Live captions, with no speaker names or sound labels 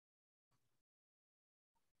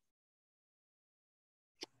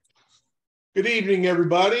Good evening,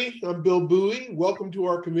 everybody. I'm Bill Bowie. Welcome to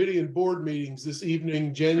our committee and board meetings this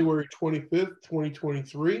evening, January 25th,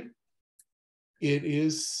 2023. It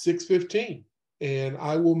is 6:15, and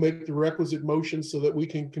I will make the requisite motion so that we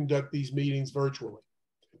can conduct these meetings virtually.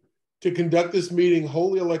 To conduct this meeting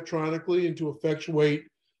wholly electronically and to effectuate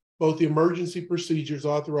both the emergency procedures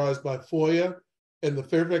authorized by FOIA and the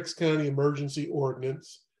Fairfax County Emergency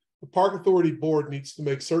Ordinance, the Park Authority Board needs to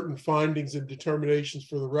make certain findings and determinations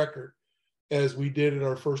for the record, as we did at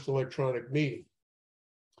our first electronic meeting.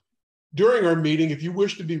 During our meeting, if you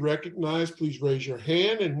wish to be recognized, please raise your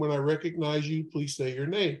hand, and when I recognize you, please say your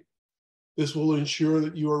name. This will ensure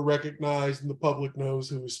that you are recognized and the public knows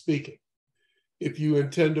who is speaking. If you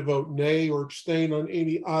intend to vote nay or abstain on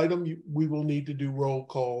any item, we will need to do roll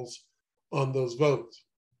calls on those votes.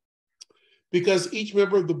 Because each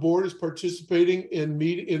member of the board is participating in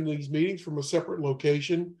these meetings from a separate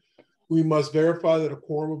location, we must verify that a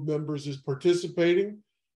quorum of members is participating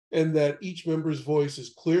and that each member's voice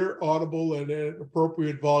is clear, audible, and at an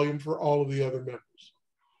appropriate volume for all of the other members.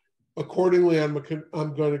 Accordingly, I'm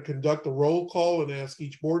going to conduct a roll call and ask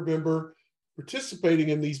each board member participating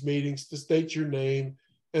in these meetings to state your name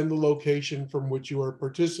and the location from which you are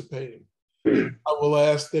participating. I will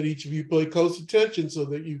ask that each of you pay close attention so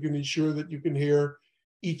that you can ensure that you can hear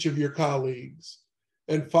each of your colleagues.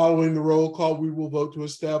 And following the roll call, we will vote to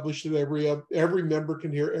establish that every member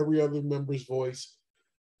can hear every other member's voice,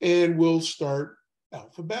 and we'll start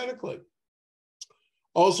alphabetically.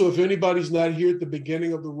 Also, if anybody's not here at the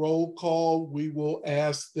beginning of the roll call, we will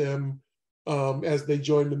ask them as they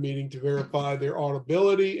join the meeting to verify their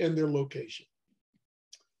audibility and their location.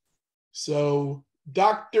 So,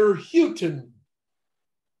 Dr. Houghton.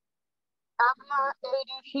 I'm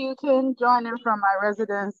Edith Houghton, joining from my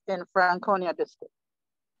residence in Franconia District.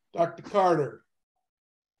 Dr. Carter.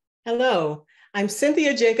 Hello, I'm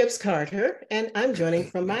Cynthia Jacobs Carter, and I'm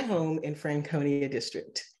joining from my home in Franconia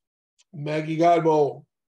District. Maggie Godbold.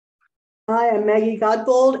 Hi, I'm Maggie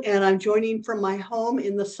Godbold, and I'm joining from my home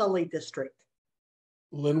in the Sully District.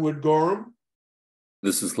 Linwood Gorham.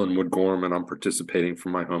 This is Linwood Gorham, and I'm participating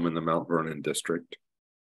from my home in the Mount Vernon District.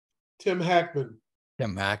 Tim Hackman.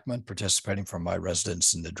 Tim Hackman, participating from my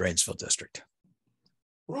residence in the Drainsville District.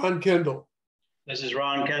 Ron Kendall. This is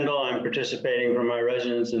Ron Kendall. I'm participating from my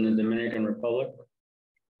residence in the Dominican Republic.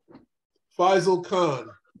 Faisal Khan.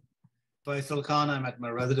 Faisal Khan, I'm at my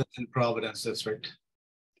residence in Providence District.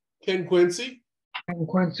 Ken Quincy. Ken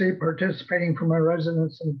Quincy, participating from my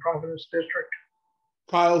residence in Providence District.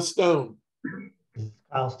 Kyle Stone.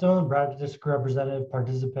 Kyle Stone, Bradford District Representative,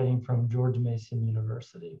 participating from George Mason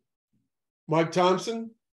University. Mike Thompson.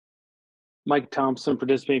 Mike Thompson,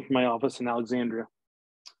 participating from my office in Alexandria.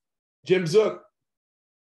 Jim Zook.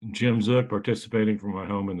 Jim Zook, participating from my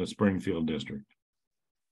home in the Springfield District.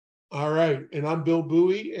 All right, and I'm Bill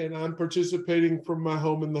Bowie, and I'm participating from my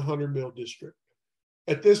home in the Hunter Mill District.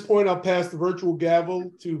 At this point, I'll pass the virtual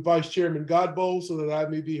gavel to Vice Chairman Godbold so that I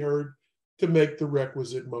may be heard to make the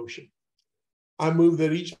requisite motion. I move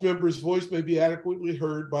that each member's voice may be adequately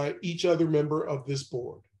heard by each other member of this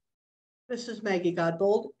board. This is Maggie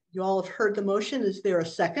Godbold. You all have heard the motion. Is there a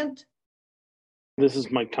second? This is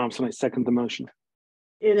Mike Thompson. I second the motion.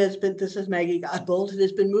 This is Maggie Godbold. It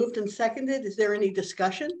has been moved and seconded. Is there any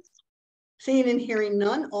discussion? Seeing and hearing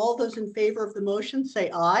none, all those in favor of the motion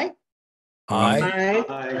say aye. Aye.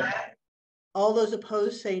 Aye. All those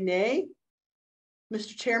opposed say nay.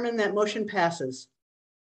 Mr. Chairman, that motion passes.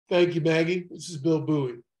 Thank you, Maggie. This is Bill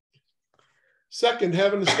Bowie. Second,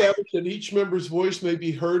 having established that each member's voice may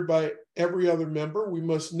be heard by every other member, we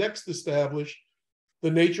must next establish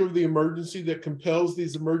the nature of the emergency that compels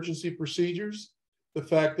these emergency procedures, the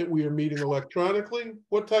fact that we are meeting electronically,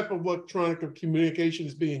 what type of electronic communication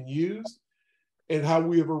is being used, and how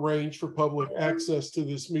we have arranged for public access to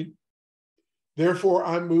this meeting. Therefore,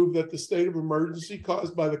 I move that the state of emergency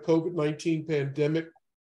caused by the COVID-19 pandemic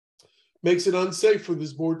makes it unsafe for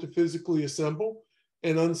this board to physically assemble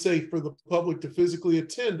and unsafe for the public to physically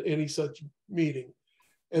attend any such meeting,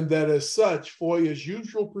 and that as such, FOIA's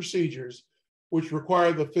usual procedures, which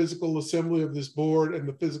require the physical assembly of this board and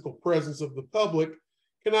the physical presence of the public,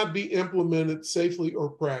 cannot be implemented safely or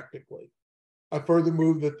practically. I further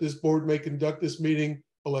move that this board may conduct this meeting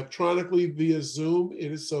electronically via Zoom.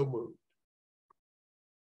 It is so moved.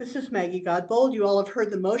 This is Maggie Godbold. You all have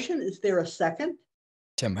heard the motion. Is there a second?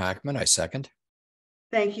 Tim Hackman, I second.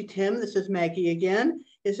 Thank you, Tim. This is Maggie again.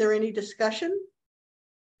 Is there any discussion?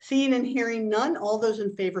 Seeing and hearing none, all those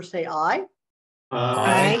in favor say aye.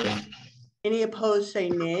 Aye. Any opposed say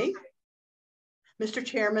nay. Mr.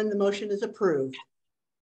 Chairman, the motion is approved.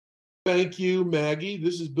 Thank you, Maggie.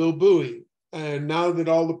 This is Bill Bowie. And now that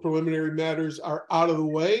all the preliminary matters are out of the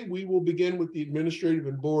way, we will begin with the Administrative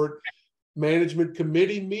and Board Management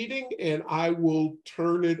Committee meeting, and I will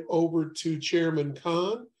turn it over to Chairman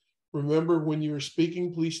Khan. Remember, when you're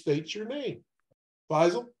speaking, please state your name.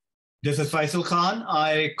 Faisal? This is Faisal Khan.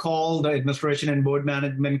 I call the Administration and Board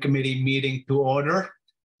Management Committee meeting to order.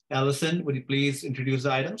 Allison, would you please introduce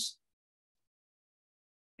the items?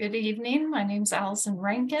 Good evening. My name is Allison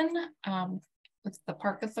Rankin with the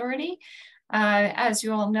Park Authority. As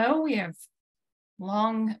you all know, we have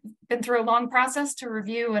been through a long process to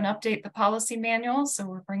review and update the policy manual, so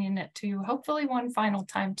we're bringing it to you hopefully one final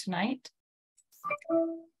time tonight.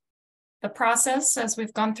 The process, as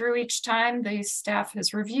we've gone through each time, the staff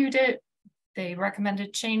has reviewed it. They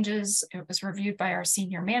recommended changes. It was reviewed by our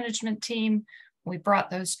senior management team. We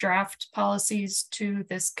brought those draft policies to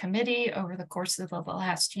this committee over the course of the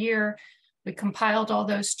last year. We compiled all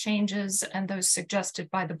those changes and those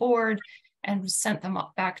suggested by the board and sent them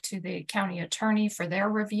up back to the county attorney for their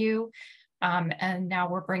review. And now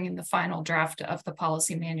we're bringing the final draft of the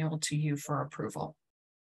policy manual to you for approval.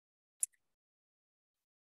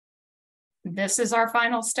 This is our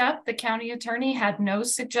final step. The county attorney had no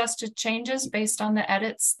suggested changes based on the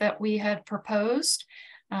edits that we had proposed.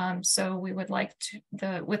 So we would like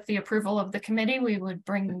to, with the approval of the committee, we would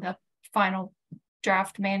bring the final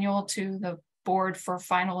draft manual to the board for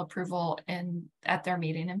final approval at their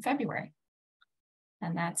meeting in February.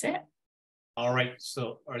 And that's it. All right,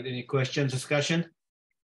 so are there any questions, discussion?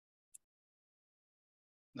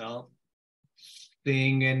 No.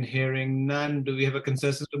 Seeing and hearing none, do we have a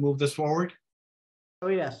consensus to move this forward? Oh,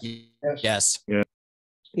 yes. Yes. Yeah.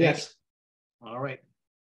 Yes. All right,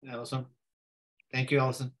 Allison. Thank you,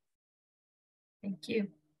 Allison. Thank you.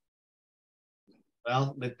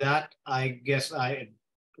 Well, with that, I guess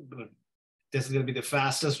this is going to be the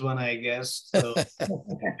fastest one, I guess. So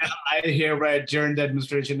I hereby adjourn the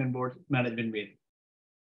Administration and Board Management meeting.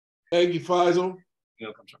 Thank you, Faisal. You're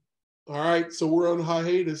welcome, sir. All right, so we're on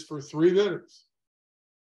hiatus for 3 minutes.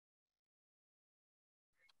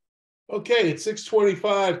 Okay, it's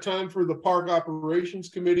 6:25, time for the Park Operations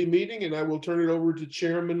Committee meeting, and I will turn it over to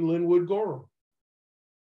Chairman Linwood Gorham.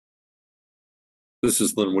 This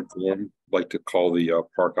is Linwood Gorham. I'd like to call the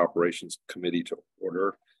Park Operations Committee to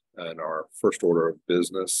order. And our first order of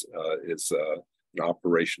business is an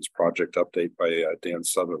operations project update by Dan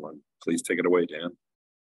Sutherland. Please take it away, Dan.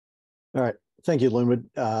 All right. Thank you, Linwood.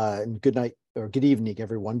 And good night or good evening,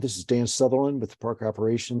 everyone. This is Dan Sutherland with the Park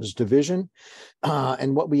Operations Division.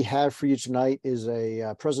 And what we have for you tonight is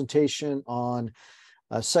a presentation on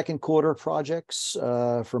second quarter projects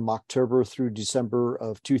from October through December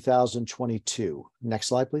of 2022. Next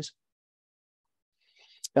slide, please.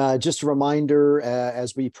 Just a reminder,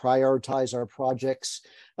 as we prioritize our projects,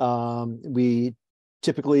 we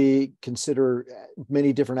typically consider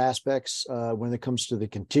many different aspects when it comes to the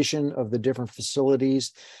condition of the different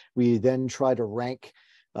facilities. We then try to rank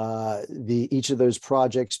each of those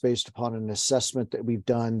projects based upon an assessment that we've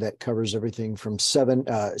done that covers everything from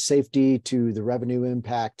safety to the revenue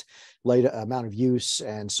impact, amount of use,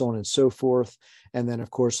 and so on and so forth. And then, of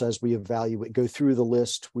course, as we go through the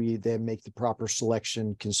list, we then make the proper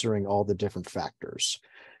selection considering all the different factors.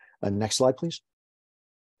 Next slide, please.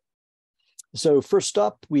 So first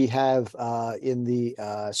up, we have in the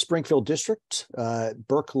Springfield District,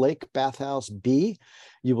 Burke Lake Bathhouse B.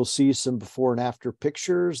 You will see some before and after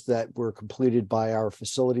pictures that were completed by our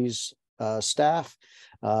facilities staff.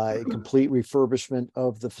 A complete refurbishment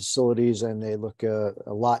of the facilities, and they look a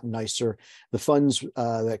lot nicer. The funds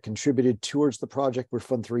that contributed towards the project were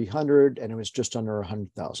Fund 300, and it was just under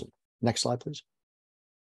 100,000. Next slide, please.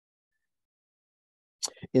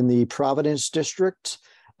 In the Providence District,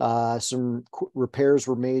 some repairs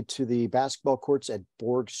were made to the basketball courts at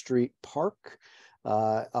Borg Street Park.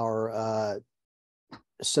 Our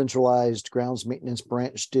centralized grounds maintenance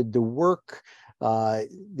branch did the work.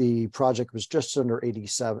 The project was just under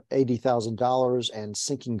 $80,000, and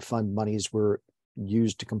sinking fund monies were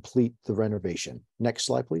used to complete the renovation. Next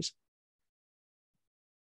slide, please.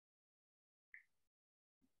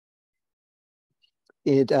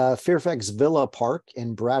 At Fairfax Villa Park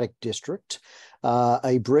in Braddock District,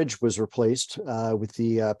 a bridge was replaced with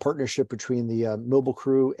the partnership between the mobile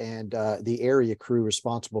crew and the area crew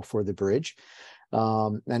responsible for the bridge.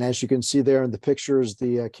 And as you can see there in the pictures,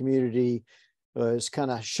 the community is kind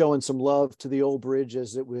of showing some love to the old bridge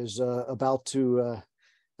as it was about to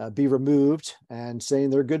be removed and saying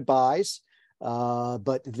their goodbyes.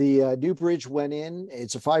 But the new bridge went in.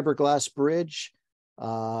 It's a fiberglass bridge.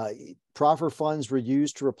 Proper funds were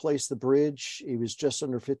used to replace the bridge. It was just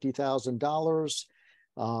under $50,000.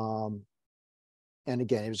 And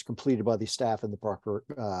again, it was completed by the staff and the park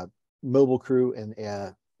mobile crew and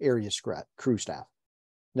area crew staff.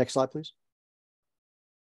 Next slide, please.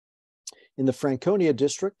 In the Franconia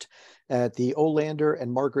district at the Olander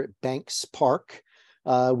and Margaret Banks Park,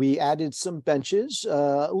 we added some benches,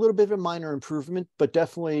 a little bit of a minor improvement, but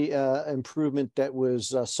definitely improvement that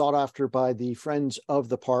was sought after by the friends of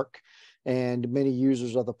the park and many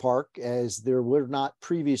users of the park, as there were not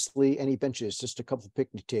previously any benches, just a couple of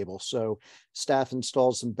picnic tables. So staff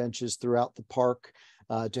installed some benches throughout the park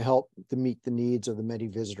to help to meet the needs of the many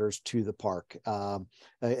visitors to the park.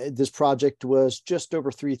 This project was just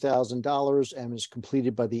over $3,000 and was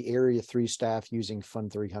completed by the Area 3 staff using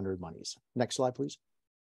Fund 300 monies. Next slide, please.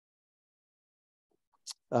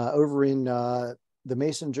 Over in the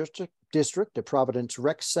Mason district at Providence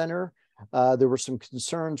Rec Center, there were some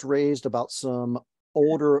concerns raised about some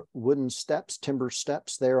older wooden steps, timber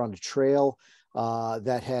steps there on the trail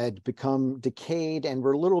that had become decayed and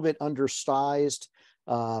were a little bit undersized.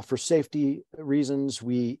 For safety reasons,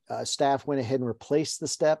 staff went ahead and replaced the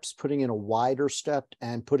steps, putting in a wider step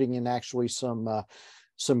and putting in actually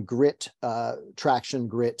some grit, traction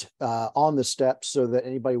grit on the steps so that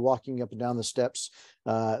anybody walking up and down the steps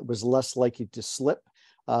was less likely to slip.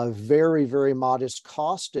 Very, very modest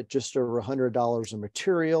cost at just over $100 in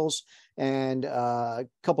materials and a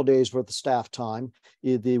couple days worth of staff time.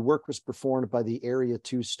 The work was performed by the Area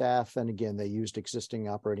 2 staff. And again, they used existing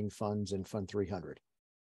operating funds in Fund 300.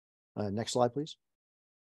 Next slide, please.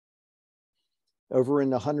 Over in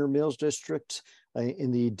the Hunter Mills district,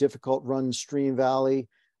 in the Difficult Run Stream Valley,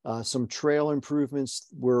 some trail improvements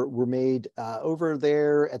were made over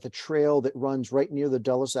there at the trail that runs right near the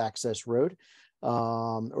Dulles Access Road,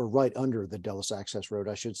 or right under the Dulles Access Road,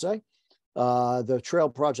 I should say. The trail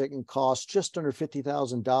project cost just under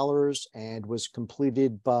 $50,000 and was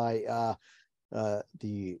completed by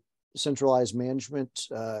the centralized management,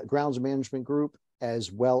 grounds management group,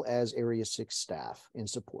 as well as Area 6 staff in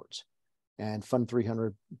support. And Fund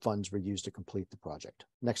 300 funds were used to complete the project.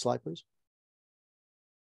 Next slide, please.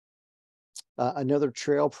 Another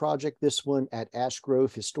trail project, this one at Ash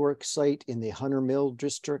Grove Historic Site in the Hunter Mill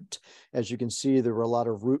District. As you can see, there were a lot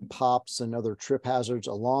of root pops and other trip hazards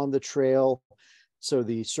along the trail. So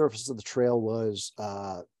the surface of the trail was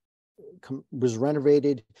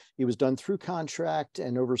renovated. It was done through contract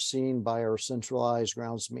and overseen by our centralized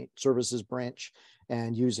grounds services branch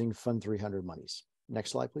and using Fund 300 monies.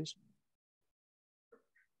 Next slide, please.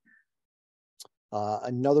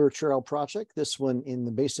 Another trail project, this one in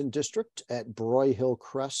the Mason district at Broy Hill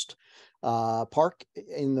Crest Park.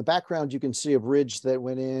 In the background, you can see a bridge that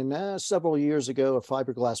went in several years ago, a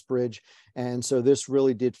fiberglass bridge. And so this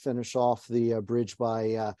really did finish off the bridge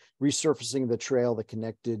by resurfacing the trail that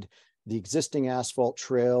connected the existing asphalt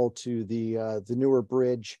trail to the newer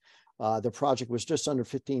bridge. The project was just under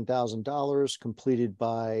 $15,000, completed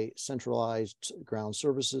by centralized ground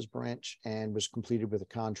services branch, and was completed with a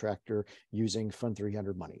contractor using Fund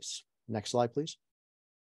 300 monies. Next slide, please.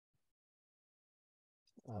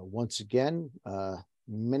 Once again,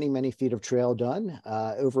 many feet of trail done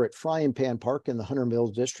over at Frying Pan Park in the Hunter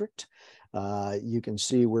Mills district. You can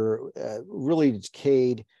see we're really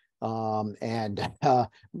decayed and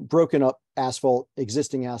broken up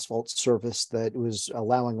existing asphalt surface that was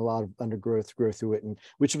allowing a lot of undergrowth to grow through it, and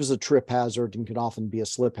which was a trip hazard and can often be a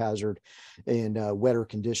slip hazard in wetter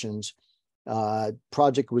conditions.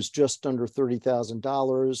 Project was just under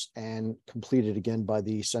 $30,000 and completed again by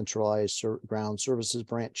the centralized ground services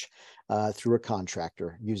branch through a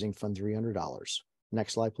contractor using Fund $300.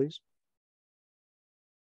 Next slide, please.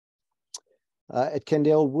 At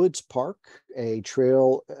Kendall Woods Park, a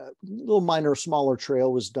trail, little minor, smaller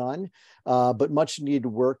trail was done, but much needed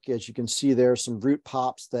work. As you can see there, some root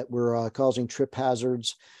pops that were causing trip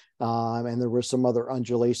hazards, and there were some other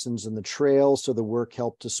undulations in the trail. So the work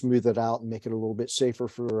helped to smooth it out and make it a little bit safer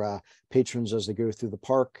for patrons as they go through the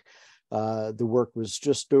park. The work was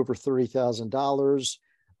just over $30,000.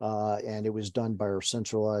 And it was done by our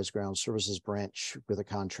centralized ground services branch with a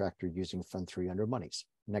contractor using Fund 300 monies.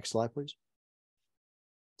 Next slide, please.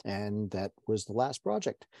 And that was the last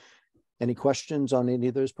project. Any questions on any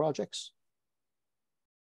of those projects?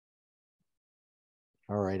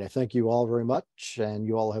 All right, I thank you all very much, and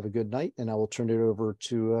you all have a good night, and I will turn it over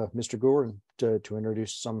to Mr. Gore to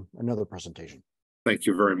introduce another presentation. Thank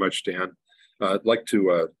you very much, Dan. I'd like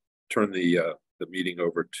to turn the meeting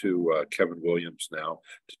over to Kevin Williams now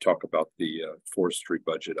to talk about the forestry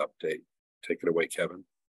budget update. Take it away, Kevin.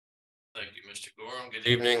 Thank you, Mr. Gorham. Good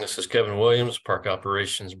evening. This is Kevin Williams, Park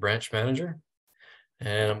Operations Branch Manager.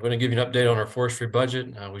 And I'm going to give you an update on our forestry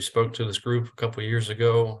budget. We spoke to this group a couple of years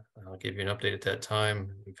ago. I'll give you an update at that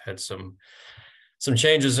time. We've had some some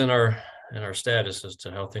changes in our status as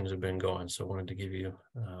to how things have been going. So I wanted to give you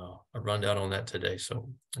a rundown on that today. So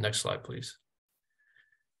next slide, please.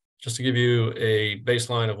 Just to give you a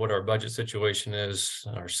baseline of what our budget situation is,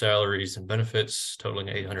 our salaries and benefits totaling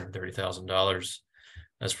 $830,000.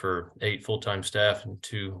 That's for 8 full-time staff and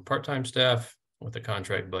 2 part-time staff with a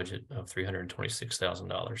contract budget of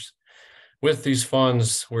 $326,000. With these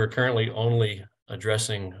funds, we're currently only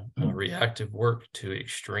addressing reactive work to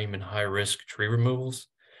extreme and high-risk tree removals.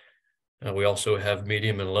 We also have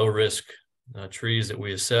medium and low-risk trees that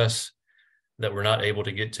we assess that we're not able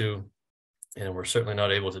to get to, and we're certainly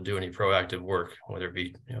not able to do any proactive work, whether it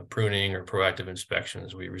be pruning or proactive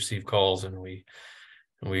inspections. We receive calls and we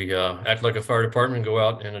act like a fire department, go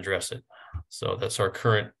out and address it. So that's our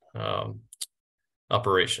current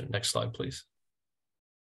operation. Next slide, please.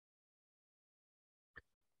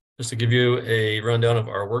 Just to give you a rundown of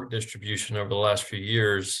our work distribution over the last few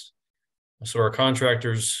years. So our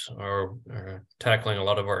contractors are tackling a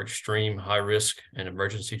lot of our extreme high risk and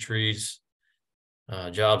emergency trees,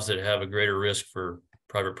 jobs that have a greater risk for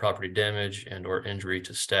private property damage and or injury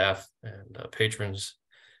to staff and patrons.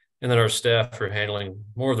 And then our staff are handling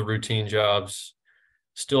more of the routine jobs,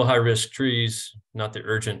 still high risk trees, not the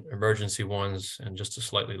urgent emergency ones, and just a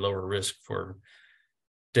slightly lower risk for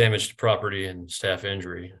damage to property and staff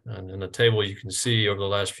injury. And in the table, you can see over the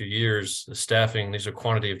last few years, the staffing, these are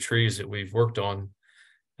quantity of trees that we've worked on.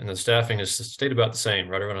 And the staffing has stayed about the same,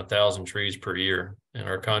 right around 1,000 trees per year. And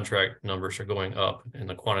our contract numbers are going up in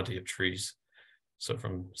the quantity of trees. So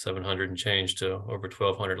from 700 and change to over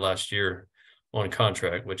 1,200 last year on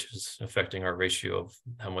contract, which is affecting our ratio of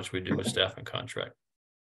how much we do with staff and contract.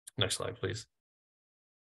 Next slide, please.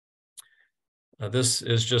 This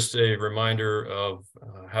is just a reminder of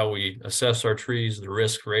how we assess our trees, the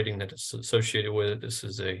risk rating that is associated with it. This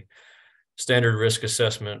is a standard risk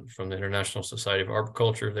assessment from the International Society of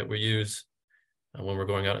Arboriculture that we use when we're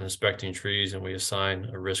going out and inspecting trees, and we assign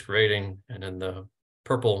a risk rating. And then the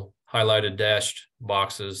purple highlighted dashed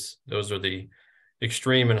boxes, those are the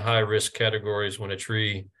extreme and high risk categories. When a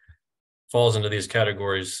tree falls into these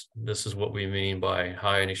categories, this is what we mean by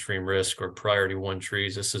high and extreme risk or priority 1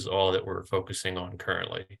 trees. This is all that we're focusing on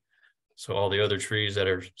currently. So all the other trees that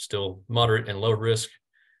are still moderate and low risk,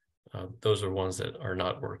 those are ones that are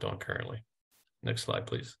not worked on currently. Next slide,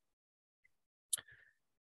 please.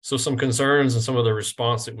 So some concerns and some of the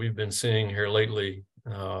response that we've been seeing here lately,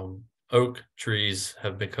 oak trees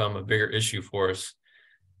have become a bigger issue for us.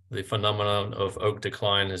 The phenomenon of oak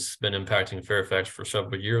decline has been impacting Fairfax for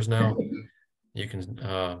several years now. You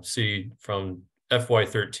can see from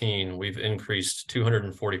FY13, we've increased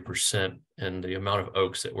 240% in the amount of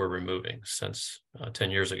oaks that we're removing since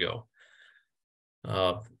 10 years ago.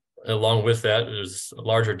 Along with that, there's a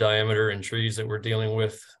larger diameter in trees that we're dealing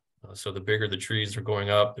with. So the bigger the trees are going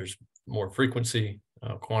up, there's more frequency,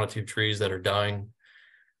 quantity of trees that are dying.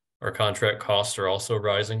 Our contract costs are also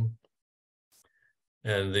rising.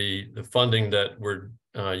 And the funding that we're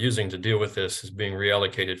using to deal with this is being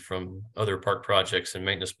reallocated from other park projects and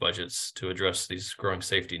maintenance budgets to address these growing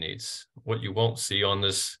safety needs. What you won't see on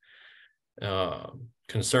this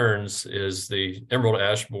concerns is the emerald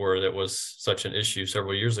ash borer that was such an issue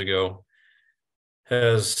several years ago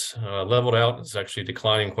has leveled out. It's actually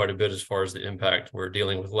declining quite a bit as far as the impact. We're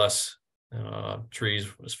dealing with less trees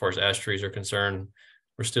as far as ash trees are concerned.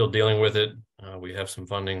 We're still dealing with it. We have some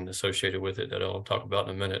funding associated with it that I'll talk about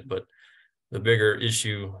in a minute, but the bigger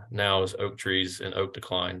issue now is oak trees and oak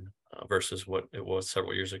decline versus what it was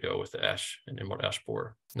several years ago with the ash and emerald ash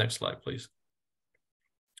borer. Next slide, please.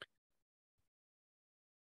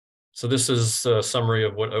 So this is a summary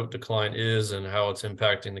of what oak decline is and how it's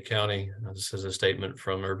impacting the county. This is a statement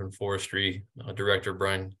from Urban Forestry Director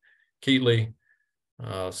Brian Keatley.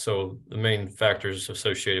 So the main factors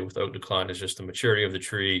associated with oak decline is just the maturity of the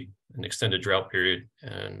tree, an extended drought period,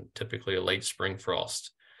 and typically a late spring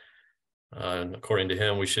frost. And according to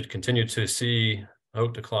him, we should continue to see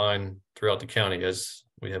oak decline throughout the county as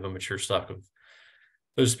we have a mature stock of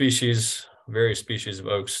those species, various species of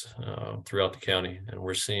oaks throughout the county. And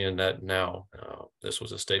we're seeing that now. This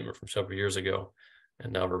was a statement from several years ago,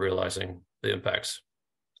 and now we're realizing the impacts.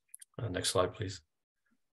 Next slide, please.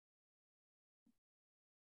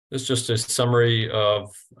 This is just a summary of,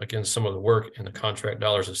 again, some of the work and the contract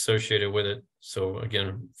dollars associated with it. So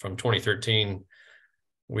again, from 2013,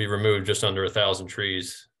 we removed just under 1,000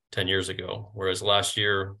 trees 10 years ago, whereas last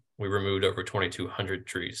year we removed over 2,200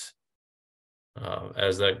 trees.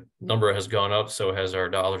 As that number has gone up, so has our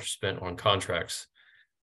dollars spent on contracts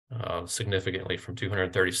significantly, from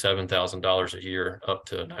 $237,000 a year up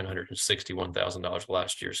to $961,000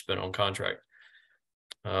 last year spent on contract.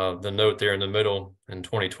 The note there in the middle in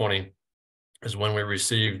 2020 is when we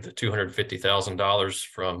received the $250,000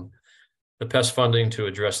 from the pest funding to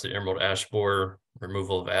address the emerald ash borer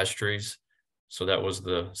removal of ash trees. So that was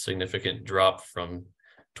the significant drop from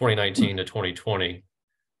 2019 to 2020,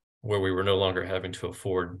 where we were no longer having to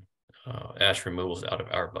afford ash removals out of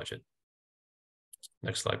our budget.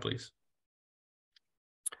 Next slide, please.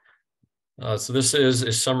 So this is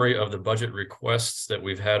a summary of the budget requests that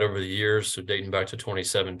we've had over the years. So dating back to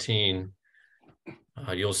 2017,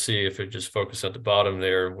 you'll see if it just focus at the bottom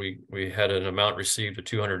there, we had an amount received of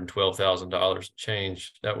 $212,000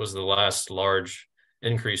 change. That was the last large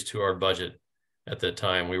increase to our budget. At that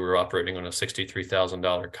time, we were operating on a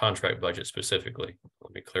 $63,000 contract budget specifically.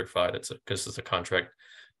 Let me clarify that's because it's a contract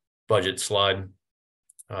budget slide.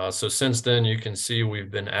 So since then, you can see we've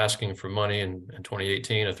been asking for money in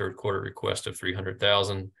 2018, a third quarter request of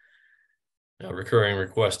 $300,000, a recurring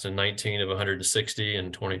request in 19 of 160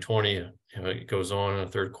 in 2020. It goes on a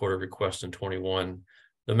third quarter request in 21.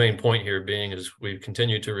 The main point here being is we've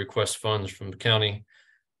continued to request funds from the county.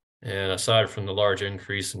 And aside from the large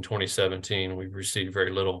increase in 2017, we've received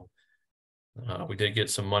very little. We did get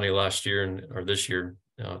some money last year or this year,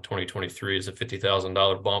 2023 is a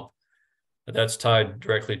 $50,000 bump. That's tied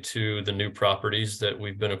directly to the new properties that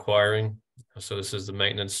we've been acquiring. So this is the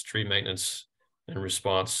maintenance, tree maintenance in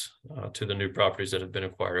response to the new properties that have been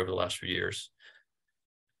acquired over the last few years.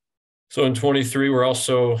 So in 23, we're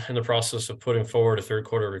also in the process of putting forward a third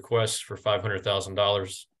quarter request for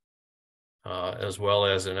 $500,000, as well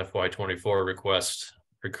as an FY24 request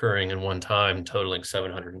recurring in one time totaling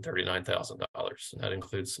 $739,000. That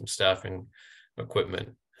includes some staffing, equipment,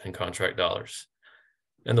 and contract dollars.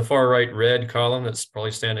 In the far right red column that's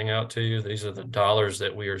probably standing out to you, these are the dollars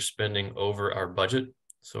that we are spending over our budget.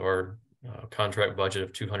 So our contract budget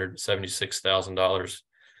of $276,000.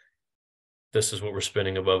 This is what we're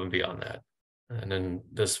spending above and beyond that. And then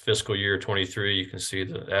this fiscal year 23, you can see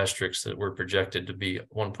the asterisks that we're projected to be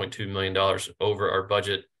 $1.2 million over our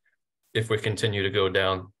budget if we continue to go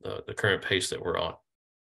down the current pace that we're on.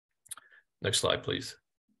 Next slide, please.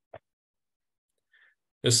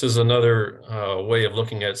 This is another way of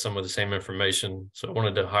looking at some of the same information. So I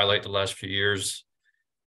wanted to highlight the last few years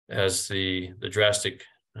as the drastic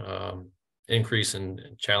increase in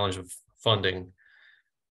challenge of funding.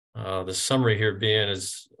 The summary here being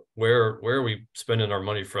is where are we spending our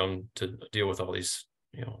money from to deal with all these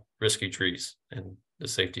risky trees and the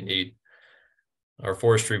safety need. Our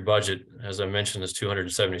forestry budget, as I mentioned, is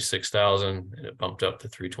 $276,000, and it bumped up to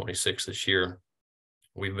 $326,000 this year.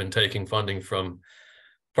 We've been taking funding from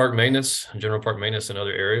park maintenance, general park maintenance in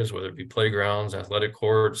other areas, whether it be playgrounds, athletic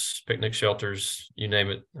courts, picnic shelters, you name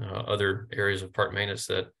it, other areas of park maintenance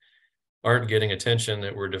that aren't getting attention,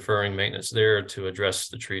 that we're deferring maintenance there to address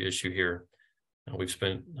the tree issue here. We've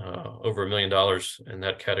spent over $1 million in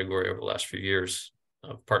that category over the last few years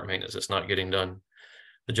of park maintenance that's not getting done.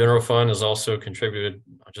 The general fund has also contributed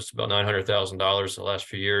just about $900,000 the last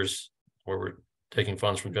few years, where we're taking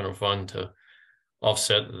funds from general fund to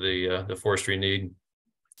offset the forestry need.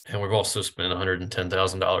 And we've also spent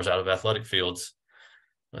 $110,000 out of athletic fields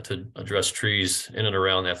to address trees in and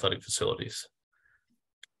around athletic facilities.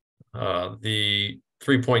 The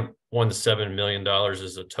 $3.17 million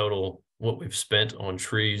is the total what we've spent on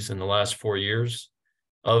trees in the last 4 years.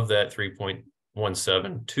 Of that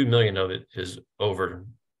 3.17, 2 million of it is over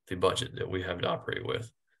the budget that we have to operate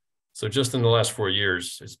with. So just in the last 4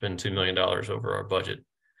 years, it's been $2 million over our budget.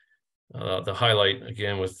 The highlight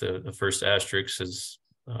again with the first asterisk is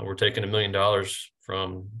we're taking $1 million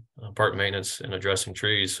from park maintenance and addressing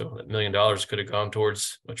trees. So that $1 million could have gone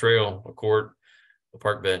towards a trail, a court, a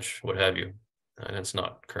park bench, what have you, and it's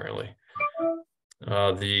not currently.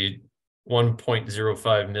 The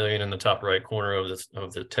 $1.05 million in the top right corner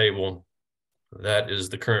of the table, that is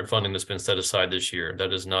the current funding that's been set aside this year.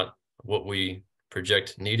 That is not what we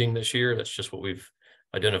project needing this year. That's just what we've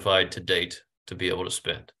identified to date to be able to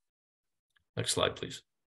spend. Next slide, please.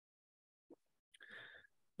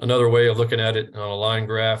 Another way of looking at it on a line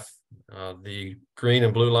graph, the green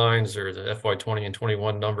and blue lines are the FY20 and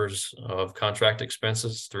 21 numbers of contract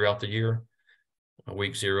expenses throughout the year,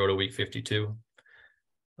 week 0 to week 52.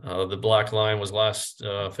 The black line was last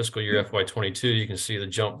fiscal year FY22. You can see the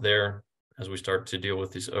jump there as we start to deal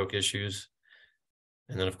with these oak issues.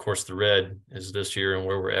 And then of course the red is this year and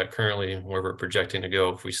where we're at currently and where we're projecting to go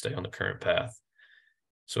if we stay on the current path.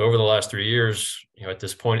 So over the last 3 years, at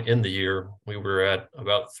this point in the year, we were at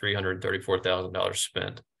about $334,000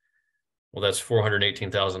 spent. Well, that's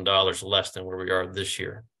 $418,000 less than where we are this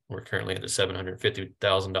year. We're currently at the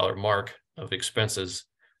 $750,000 mark of expenses.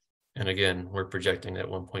 And again, we're projecting that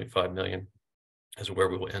 $1.5 million is where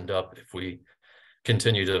we will end up if we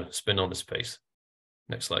continue to spend on this pace.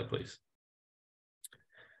 Next slide, please.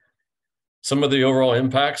 Some of the overall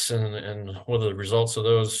impacts and what are the results of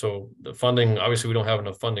those. So the funding, obviously we don't have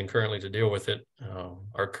enough funding currently to deal with it.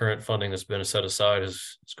 Our current funding that's been set aside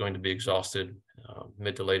is going to be exhausted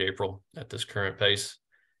mid to late April at this current pace.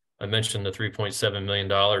 I mentioned the $3.7 million.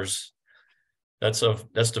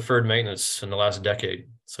 That's deferred maintenance in the last decade.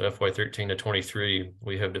 So FY13 to 23,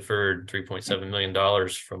 we have deferred $3.7 million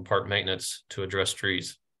from park maintenance to address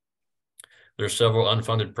trees. There's several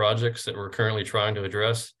unfunded projects that we're currently trying to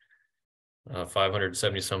address.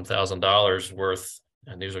 $570,000 worth,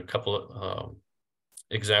 and these are a couple of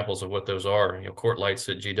examples of what those are. You know, court lights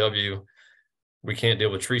at GW. We can't deal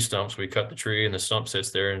with tree stumps. We cut the tree and the stump sits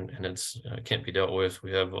there, and it's can't be dealt with.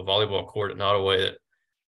 We have a volleyball court at Nottoway that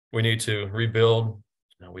we need to rebuild.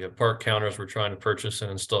 We have park counters we're trying to purchase and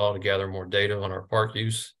install to gather more data on our park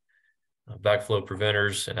use. Backflow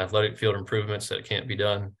preventers and athletic field improvements that can't be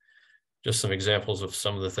done. Just some examples of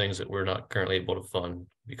some of the things that we're not currently able to fund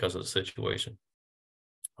because of the situation.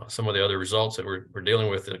 Some of the other results that we're dealing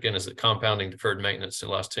with, again, is the compounding deferred maintenance in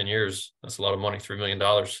the last 10 years. That's a lot of money, $3 million,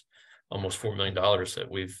 almost $4 million that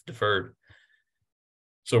we've deferred.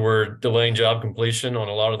 So we're delaying job completion on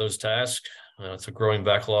a lot of those tasks. It's a growing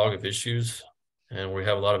backlog of issues, and we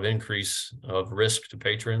have a lot of increase of risk to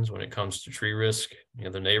patrons when it comes to tree risk. You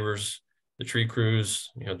know, the neighbors, the tree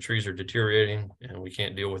crews, you know, the trees are deteriorating and we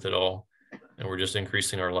can't deal with it all. And we're just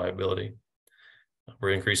increasing our liability.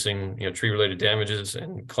 We're increasing, you know, tree-related damages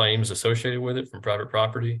and claims associated with it from private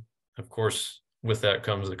property. Of course, with that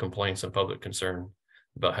comes the complaints and public concern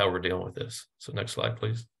about how we're dealing with this. So next slide,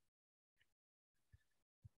 please.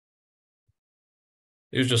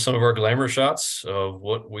 These are just some of our glamour shots of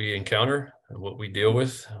what we encounter and what we deal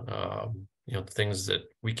with. You know, things that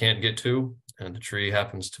we can't get to, and the tree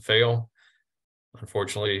happens to fail.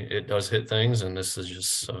 Unfortunately, it does hit things, and this is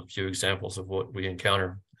just a few examples of what we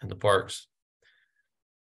encounter in the parks.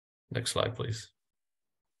 Next slide, please.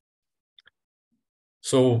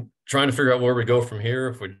 So trying to figure out where we go from here.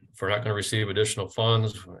 If we're not going to receive additional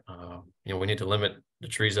funds, you know, we need to limit the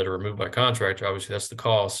trees that are removed by contractor. Obviously, that's the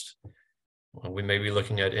cost. We may be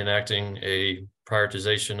looking at enacting a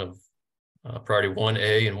prioritization of priority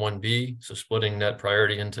 1A and 1B. So splitting that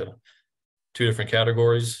priority into two different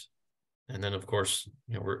categories. And then, of course,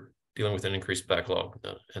 you know, we're dealing with an increased backlog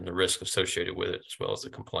and the risk associated with it, as well as the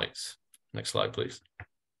complaints. Next slide, please.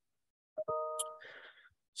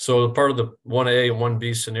 So part of the 1A and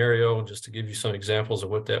 1B scenario, just to give you some examples of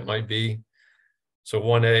what that might be. So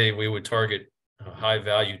 1A, we would target high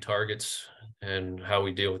value targets and how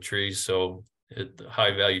we deal with trees. So the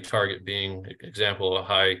high value target being an example of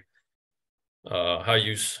a high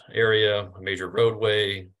use area, a major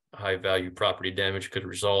roadway, high value property damage could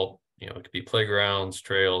result. You know, it could be playgrounds,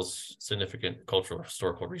 trails, significant cultural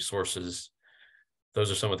historical resources. Those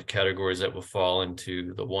are some of the categories that will fall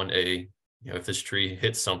into the 1A. You know, if this tree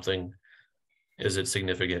hits something, is it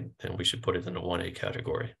significant? Then we should put it in the 1A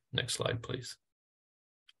category. Next slide, please.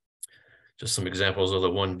 Just some examples of the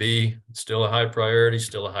 1B. Still a high priority,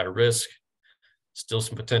 still a high risk, still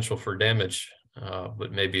some potential for damage,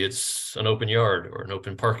 but maybe it's an open yard or an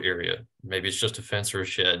open park area. Maybe it's just a fence or a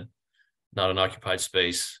shed, not an occupied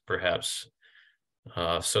space, perhaps.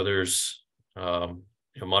 So there's you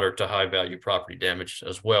know, moderate to high value property damage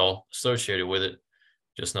as well associated with it,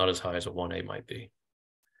 just not as high as a 1A might be.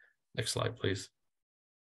 Next slide, please.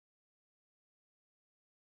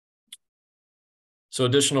 So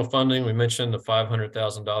additional funding, we mentioned the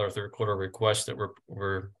 $500,000 third quarter request that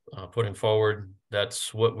we're putting forward.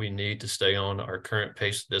 That's what we need to stay on our current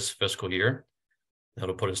pace this fiscal year.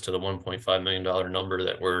 That'll put us to the $1.5 million number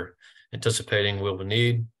that we're anticipating we'll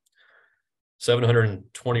need.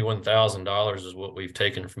 $721,000 is what we've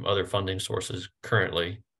taken from other funding sources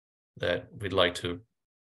currently that we'd like to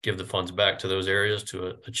give the funds back to those areas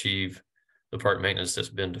to achieve the park maintenance that's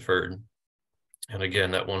been deferred. And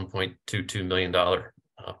again, that $1.22 million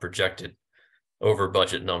projected over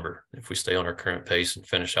budget number, if we stay on our current pace and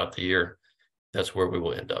finish out the year, that's where we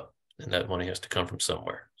will end up. And that money has to come from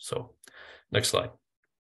somewhere. So next slide.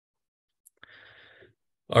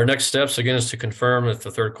 Our next steps, again, is to confirm that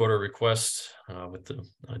the third quarter request with the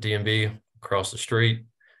DMB across the street.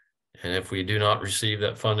 And if we do not receive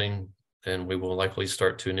that funding, then we will likely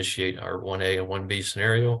start to initiate our 1A and 1B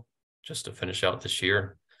scenario just to finish out this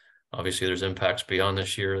year. Obviously, there's impacts beyond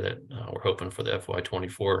this year that we're hoping for the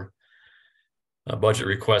FY24 budget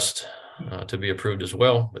request to be approved as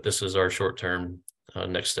well. But this is our short-term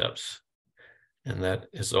next steps. And that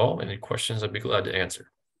is all. Any questions, I'd be glad to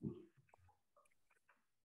answer.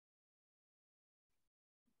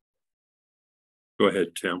 Go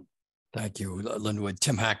ahead, Tim. Thank you, Linwood.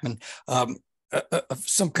 Tim Hackman.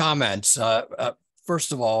 Some comments.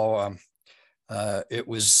 First of all, I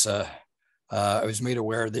was made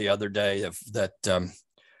aware the other day of that.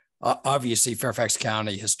 Obviously, Fairfax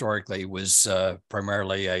County historically was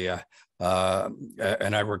primarily an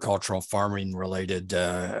agricultural farming related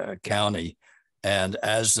county, and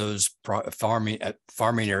as those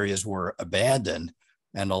farming areas were abandoned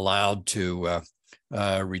and allowed to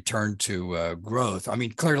return to growth, I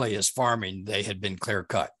mean, clearly as farming they had been clear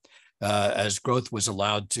cut. As growth was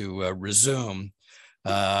allowed to resume,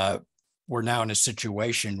 we're now in a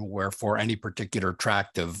situation where for any particular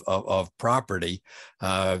tract of property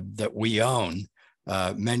that we own,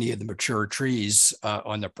 many of the mature trees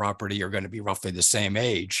on the property are going to be roughly the same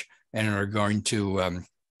age and are going to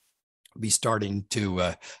be starting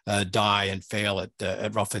to die and fail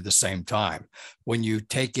at roughly the same time. When you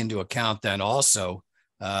take into account then also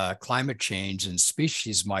climate change and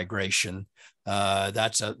species migration,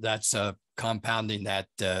 that's a compounding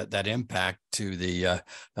that impact to the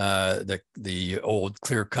old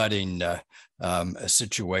clear cutting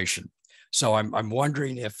situation. So I'm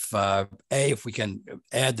wondering if we can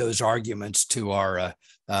add those arguments to our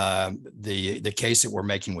the case that we're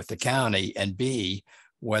making with the county, and B,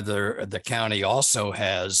 whether the county also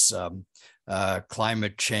has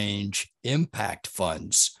climate change impact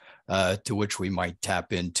funds to which we might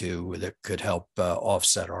tap into that could help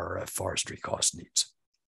offset our forestry cost needs.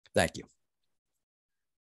 Thank you.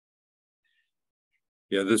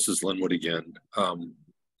 Yeah, this is Linwood again.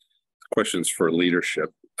 Questions for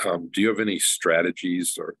leadership. Do you have any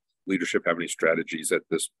strategies, or leadership have any strategies at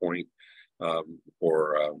this point? I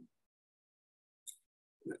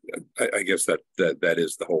guess that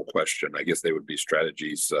is the whole question. I guess they would be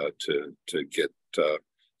strategies to get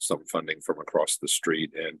some funding from across the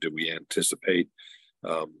street. And do we anticipate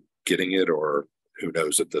getting it, or who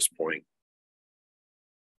knows at this point?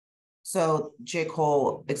 So Jay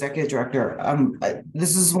Cole, Executive Director,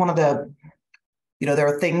 this is one of the, there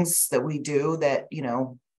are things that we do that,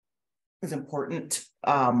 is important.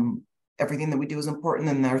 Everything that we do is important.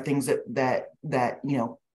 And there are things that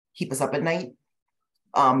keep us up at night.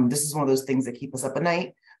 This is one of those things that keep us up at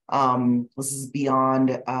night. This is beyond,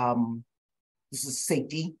 this is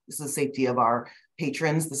safety. This is the safety of our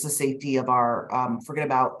patrons. This is safety of our, forget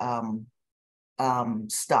about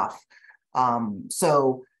stuff.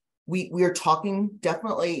 So we are talking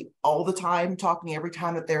definitely all the time, talking every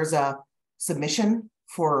time that there's a submission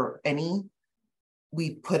for any,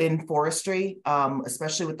 we put in forestry,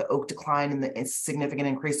 especially with the oak decline and the significant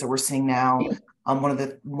increase that we're seeing now. One of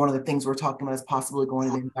the things we're talking about is possibly going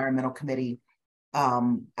to the environmental committee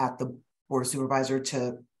at the board of supervisor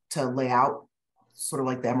to lay out, sort of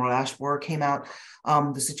like the Emerald Ash Borer came out,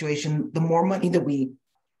 the situation. The more money that we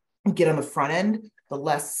get on the front end, the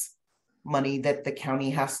less money that the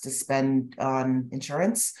county has to spend on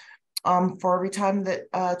insurance for every time that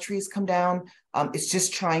trees come down. It's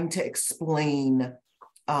just trying to explain,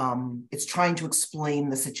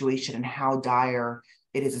 the situation and how dire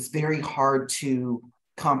it is. It's very hard to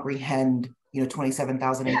comprehend,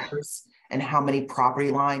 27,000 acres and how many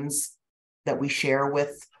property lines that we share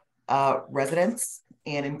with residents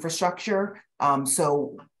and infrastructure.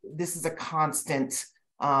 So this is a constant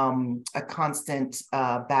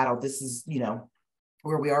battle. This is,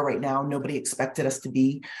 where we are right now. Nobody expected us to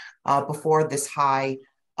be before this high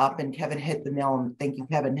up, and Kevin hit the nail. Thank you,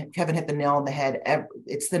 Kevin. Kevin hit the nail on the head.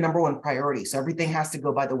 It's the number one priority. So everything has to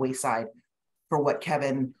go by the wayside for what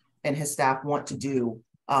Kevin and his staff want to do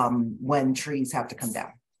when trees have to come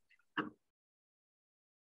down.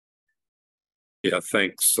 Yeah,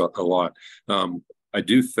 thanks a lot. I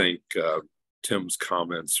do think Tim's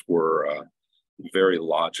comments were very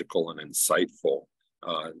logical and insightful,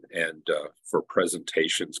 and for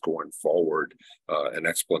presentations going forward, an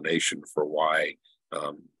explanation for why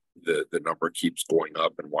the number keeps going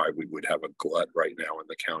up and why we would have a glut right now in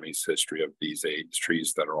the county's history of these age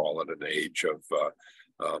trees that are all at an age of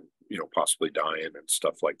possibly dying and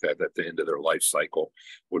stuff like that at the end of their life cycle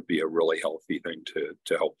would be a really healthy thing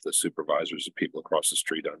to help the supervisors and people across the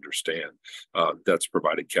street understand. That's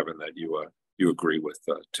provided, Kevin, that you agree with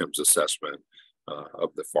Tim's assessment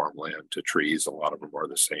of the farmland to trees. A lot of them are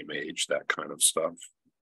the same age, that kind of stuff.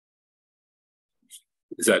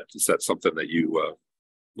 Is that something that you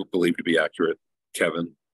believe to be accurate,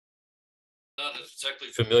 Kevin? Not exactly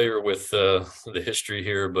familiar with the history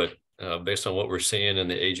here, but based on what we're seeing in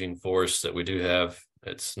the aging forests that we do have,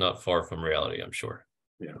 it's not far from reality, I'm sure.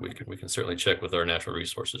 Yeah, we can certainly check with our natural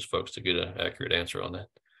resources folks to get an accurate answer on that.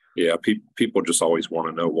 Yeah, people just always want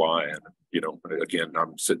to know why. And, you know, again,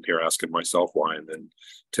 I'm sitting here asking myself why. And then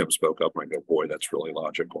Tim spoke up and I go, boy, that's really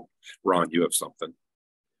logical. Ron, you have something.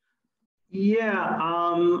 Yeah,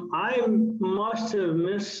 I must have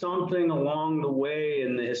missed something along the way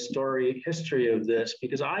in the history of this,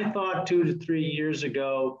 because I thought 2 to 3 years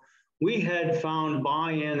ago, we had found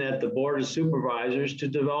buy-in at the Board of Supervisors to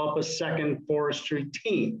develop a second forestry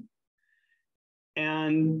team.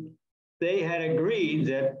 And they had agreed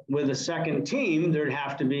that with a second team, there'd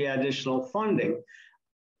have to be additional funding.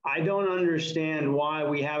 I don't understand why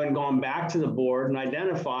we haven't gone back to the board and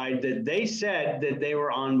identified that they said that they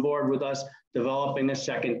were on board with us developing a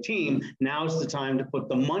second team. Now's the time to put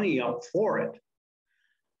the money up for it.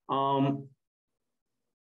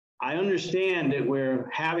 I understand that we're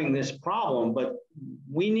having this problem, but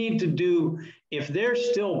we need to do, if they're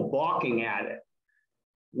still balking at it,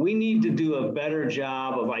 we need to do a better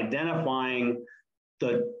job of identifying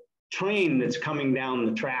the train that's coming down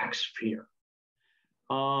the tracks here.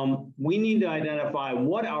 We need to identify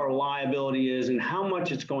what our liability is and how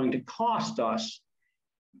much it's going to cost us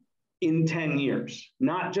in 10 years,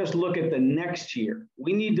 not just look at the next year.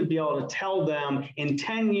 We need to be able to tell them in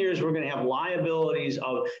 10 years, we're going to have liabilities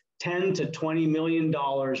of $10 to $20 million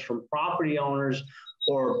from property owners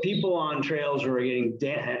or people on trails who are getting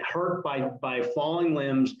hurt by falling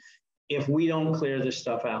limbs if we don't clear this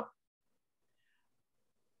stuff out.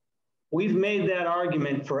 We've made that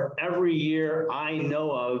argument for every year I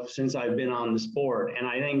know of since I've been on this board. And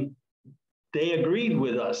I think they agreed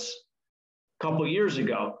with us a couple of years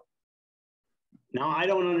ago. Now, I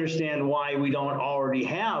don't understand why we don't already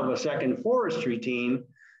have a second forestry team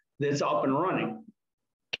that's up and running.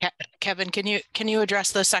 Kevin, can you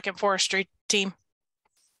address the second forestry team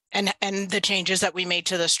and the changes that we made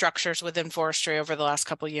to the structures within forestry over the last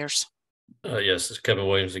couple of years? Yes, it's Kevin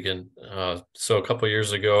Williams again. So a couple of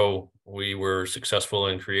years ago, we were successful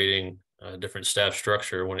in creating a different staff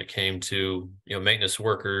structure when it came to maintenance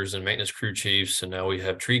workers and maintenance crew chiefs, and now we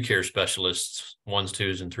have tree care specialists, 1s,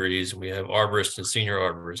 2s, and 3s, and we have arborists and senior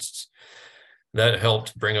arborists. That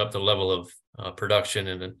helped bring up the level of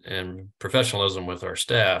production and professionalism with our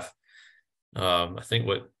staff. I think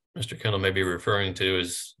what Mr. Kendall may be referring to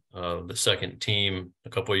is the second team. A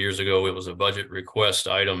couple of years ago, it was a budget request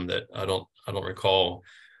item that I don't recall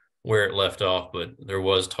where it left off, but there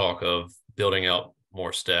was talk of building out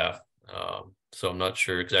more staff. So I'm not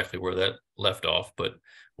sure exactly where that left off, but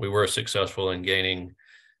we were successful in gaining,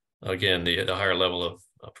 again, the higher level of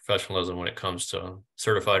professionalism when it comes to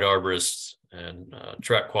certified arborists and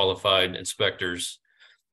track qualified inspectors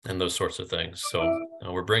and those sorts of things. So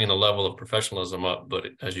we're bringing the level of professionalism up, but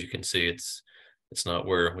as you can see, it's not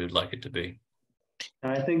where we would like it to be.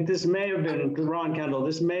 I think this may have been, Ron Kendall,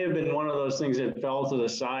 this may have been one of those things that fell to the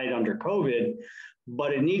side under COVID,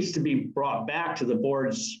 but it needs to be brought back to the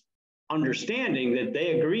board's understanding that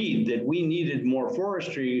they agreed that we needed more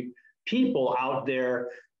forestry people out there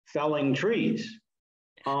felling trees.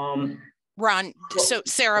 Ron, so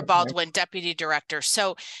Sarah Baldwin, Deputy Director.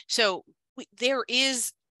 So there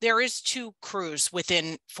is 2 crews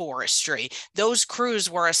within forestry. Those crews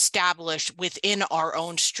were established within our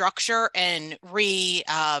own structure and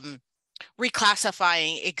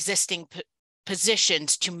reclassifying existing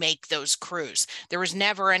positions to make those crews. There was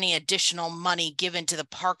never any additional money given to the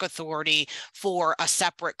park authority for a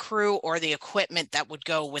separate crew or the equipment that would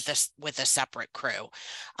go with a separate crew.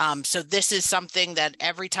 So this is something that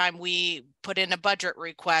every time we put in a budget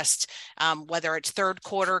request, whether it's third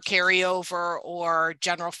quarter carryover or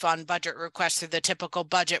general fund budget request through the typical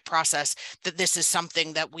budget process, that this is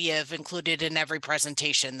something that we have included in every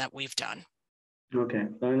presentation that we've done. Okay,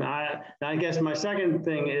 and I guess my second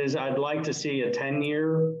thing is I'd like to see a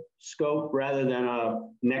 10-year scope rather than a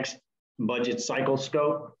next budget cycle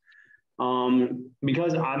scope,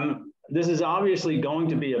 because this is obviously going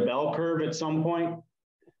to be a bell curve at some point.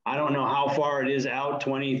 I don't know how far it is out,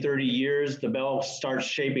 20, 30 years, the bell starts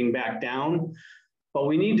shaping back down, but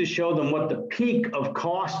we need to show them what the peak of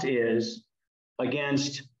cost is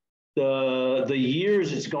against the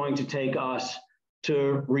years it's going to take us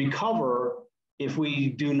to recover if we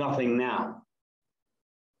do nothing now.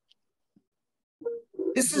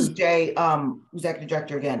 This is Jay, Executive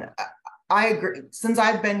Director again. I agree. Since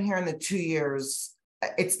I've been here in the 2 years,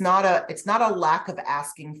 it's not a lack of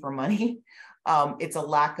asking for money. It's a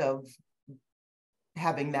lack of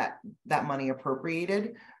having that money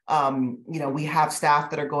appropriated. We have staff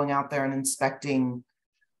that are going out there and inspecting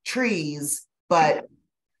trees, but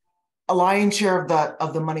a lion's share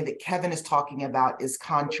of the money that Kevin is talking about is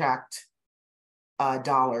contract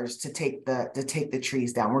dollars to take the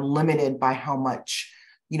trees down. We're limited by how much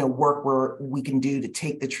work where we can do to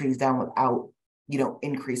take the trees down without,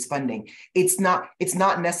 increased funding. It's not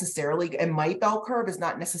necessarily, and my bell curve is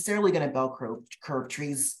not necessarily going to bell curve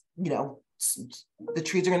trees. The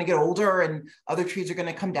trees are going to get older and other trees are going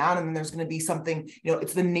to come down, and then there's going to be something,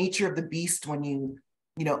 it's the nature of the beast when you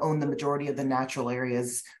own the majority of the natural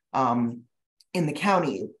areas in the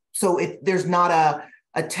county. So there's not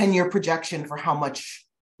a 10-year projection for how much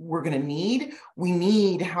we're going to need. We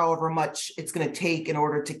need however much it's going to take in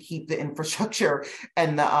order to keep the infrastructure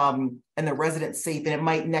and the residents safe.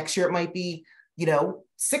 And next year it might be,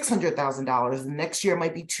 $600,000. Next year it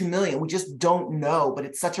might be $2 million. We just don't know, but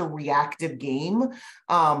it's such a reactive game.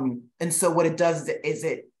 And so what it does is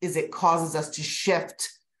it causes us to shift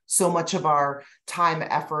so much of our time,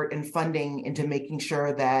 effort, and funding into making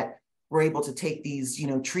sure that we're able to take these,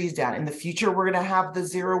 trees down. In the future, we're going to have the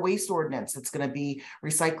zero waste ordinance. That's going to be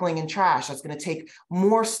recycling and trash. That's going to take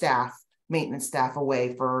more maintenance staff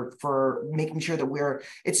away for making sure that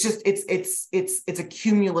it's a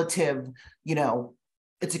cumulative,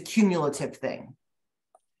 it's a cumulative thing.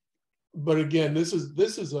 But again, this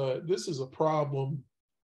is a problem,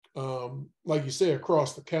 like you say,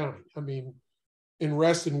 across the county. I mean, in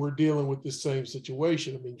Reston, we're dealing with the same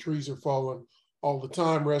situation. I mean, trees are falling all the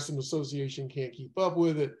time. Reston Association can't keep up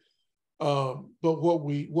with it. But what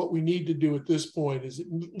we need to do at this point is at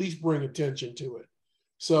least bring attention to it.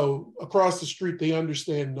 So across the street, they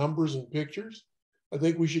understand numbers and pictures. I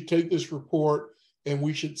think we should take this report and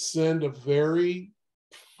we should send a very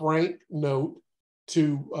frank note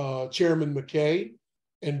to Chairman McKay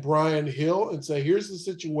and Brian Hill and say, here's the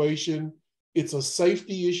situation. It's a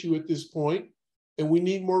safety issue at this point, and we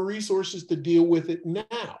need more resources to deal with it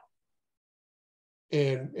now.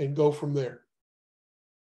 And go from there.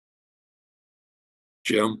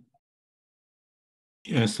 Jim?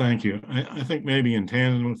 Yes, thank you. I think maybe in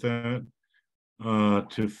tandem with that,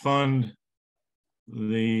 to fund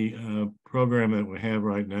the program that we have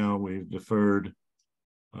right now, we've deferred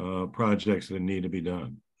projects that need to be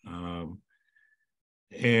done.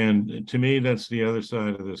 And to me, that's the other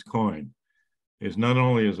side of this coin, is not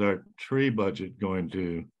only is our tree budget going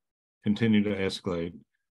to continue to escalate,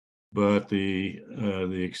 but the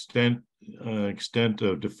extent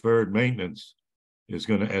of deferred maintenance is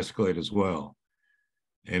going to escalate as well.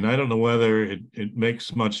 And I don't know whether it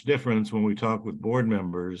makes much difference when we talk with board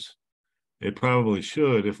members. It probably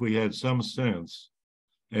should, if we had some sense,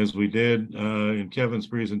 as we did in Kevin's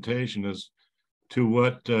presentation, as to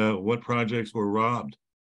what projects were robbed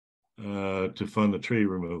to fund the tree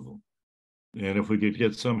removal. And if we could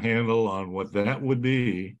get some handle on what that would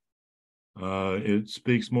be, it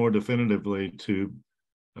speaks more definitively to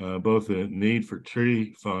both the need for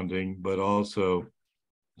tree funding, but also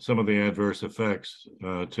some of the adverse effects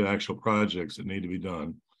to actual projects that need to be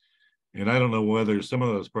done. And I don't know whether some of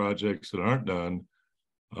those projects that aren't done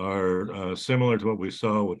are similar to what we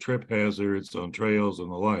saw with trip hazards on trails and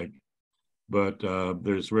the like, but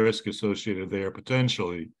there's risk associated there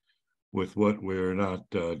potentially with what we're not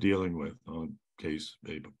dealing with on case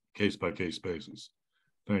by case basis.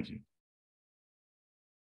 Thank you.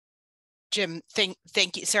 Jim,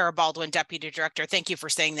 thank you, Sarah Baldwin, Deputy Director. Thank you for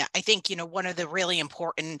saying that. I think, one of the really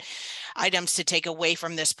important items to take away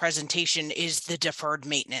from this presentation is the deferred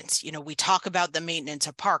maintenance. We talk about the maintenance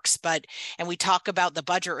of parks, and we talk about the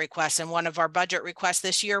budget requests. And one of our budget requests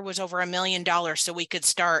this year was over $1 million, so we could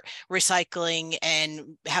start recycling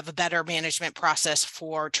and have a better management process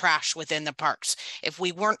for trash within the parks. If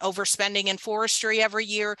we weren't overspending in forestry every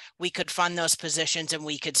year, we could fund those positions and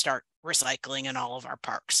we could start recycling in all of our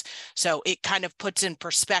parks. So it kind of puts in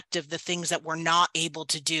perspective the things that we're not able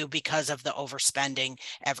to do because of the overspending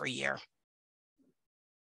every year.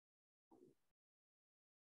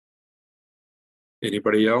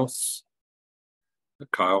 Anybody else?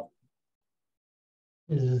 Kyle?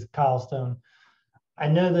 This is Kyle Stone. I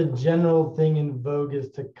know the general thing in vogue is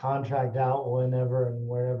to contract out whenever and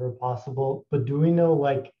wherever possible, but do we know,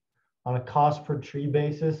 like, on a cost per tree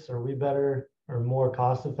basis, are we better or more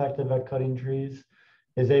cost effective at cutting trees?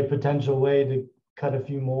 Is a potential way to cut a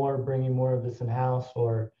few more, bringing more of this in-house,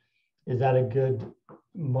 or is that a good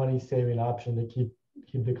money saving option to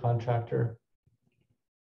keep the contractor?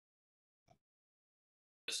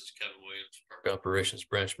 This is Kevin Williams, Park Operations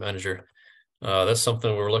Branch Manager. That's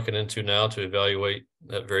something we're looking into now to evaluate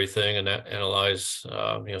that very thing and analyze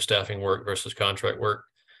staffing work versus contract work.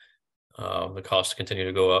 The costs continue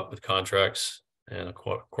to go up with contracts. And of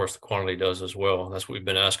course, the quantity does as well. And that's what we've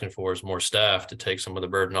been asking for, is more staff to take some of the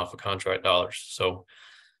burden off of contract dollars. So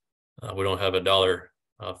we don't have a dollar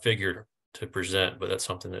figure to present, but that's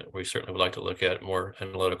something that we certainly would like to look at, more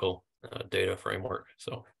analytical data framework.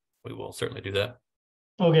 So we will certainly do that.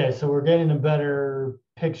 Okay, so we're getting a better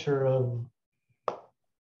picture of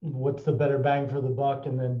what's the better bang for the buck,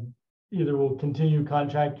 and then either we'll continue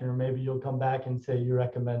contracting or maybe you'll come back and say you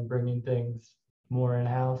recommend bringing things more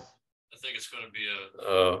in-house. I think it's going to be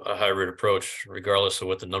a hybrid approach, regardless of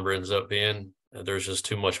what the number ends up being. There's just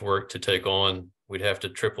too much work to take on. We'd have to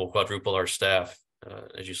triple, quadruple our staff,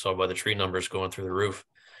 as you saw by the tree numbers going through the roof.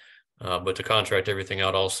 But to contract everything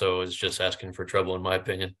out also is just asking for trouble, in my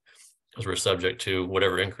opinion, because we're subject to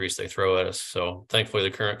whatever increase they throw at us. So thankfully,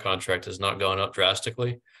 the current contract has not gone up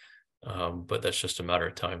drastically, but that's just a matter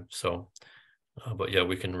of time. So, but yeah,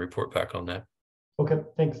 we can report back on that. Okay,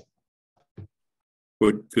 thanks.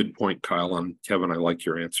 Good point, Kyle. And Kevin, I like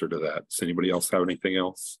your answer to that. Does anybody else have anything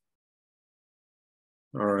else?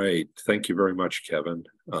 All right, thank you very much, Kevin.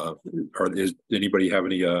 Does anybody have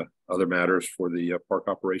any other matters for the Park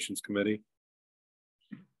Operations Committee?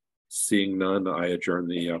 Seeing none, I adjourn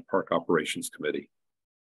the Park Operations Committee.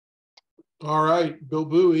 All right, Bill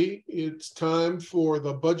Bowie, it's time for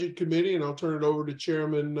the Budget Committee, and I'll turn it over to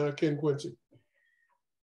Chairman Ken Quincy.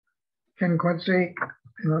 Ken Quincy,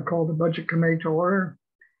 and I'll call the Budget Committee to order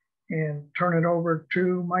and turn it over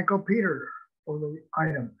to Michael Peter for the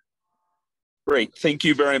item. Great. Thank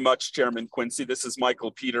you very much, Chairman Quincy. This is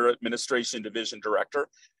Michael Peter, Administration Division Director.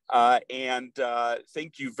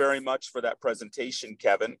 Thank you very much for that presentation,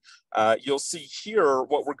 Kevin. You'll see here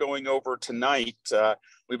what we're going over tonight.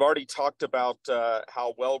 We've already talked about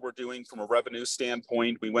how well we're doing from a revenue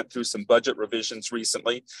standpoint. We went through some budget revisions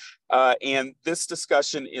recently. And this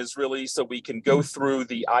discussion is really so we can go through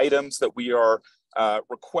the items that we are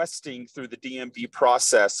requesting through the DMV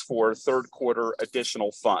process for third quarter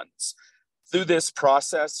additional funds. Through this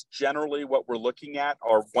process, generally what we're looking at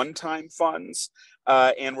are one-time funds,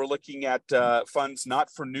 and we're looking at funds not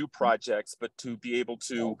for new projects, but to be able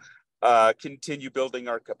to continue building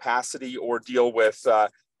our capacity or deal with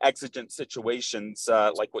exigent situations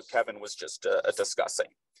like what Kevin was just discussing.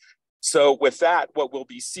 So with that, what we'll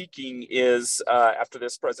be seeking is, after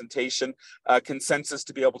this presentation, consensus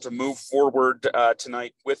to be able to move forward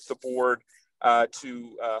tonight with the board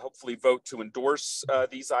to hopefully vote to endorse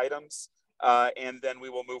these items. And then we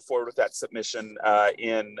will move forward with that submission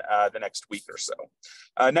in the next week or so.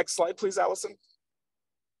 Next slide, please, Allison.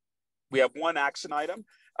 We have one action item,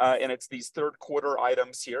 and it's these third quarter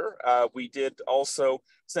items here. We did also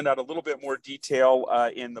send out a little bit more detail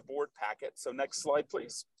in the board packet. So next slide,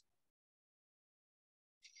 please.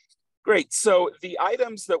 Great. So the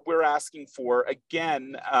items that we're asking for,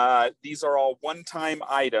 again, these are all one-time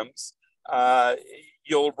items.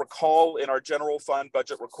 You'll recall in our general fund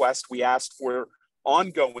budget request, we asked for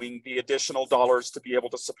ongoing the additional dollars to be able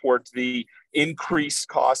to support the increased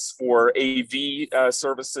costs for AV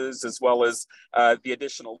services, as well as the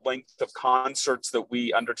additional length of concerts that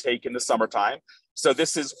we undertake in the summertime. So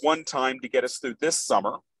this is one time to get us through this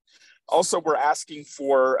summer. Also, we're asking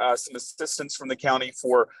for some assistance from the county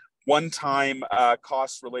for one-time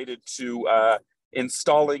costs related to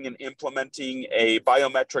installing and implementing a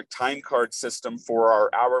biometric time card system for our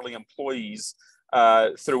hourly employees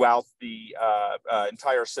throughout the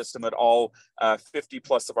entire system at all 50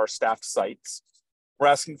 plus of our staffed sites. We're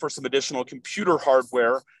asking for some additional computer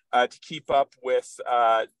hardware to keep up with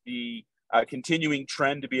the continuing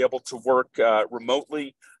trend to be able to work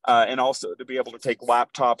remotely and also to be able to take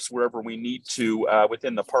laptops wherever we need to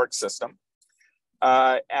within the park system.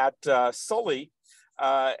 At Sully,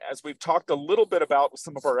 as we've talked a little bit about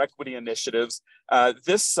some of our equity initiatives,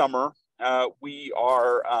 this summer we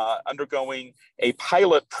are undergoing a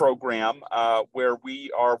pilot program where we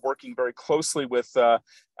are working very closely with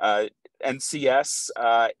NCS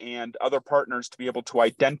and other partners to be able to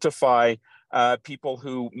identify people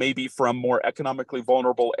who may be from more economically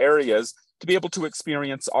vulnerable areas to be able to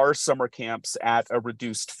experience our summer camps at a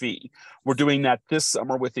reduced fee. We're doing that this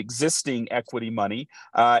summer with existing equity money,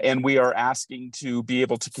 and we are asking to be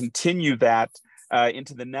able to continue that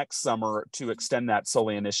into the next summer to extend that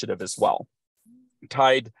Sully initiative as well.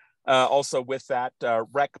 Tied also with that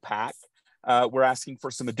Rec Pack, we're asking for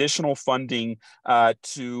some additional funding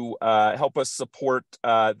to help us support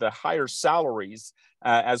the higher salaries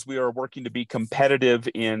as we are working to be competitive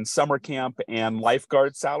in summer camp and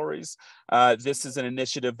lifeguard salaries. This is an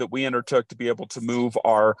initiative that we undertook to be able to move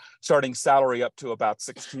our starting salary up to about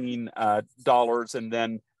 $16 and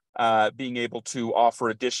then being able to offer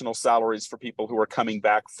additional salaries for people who are coming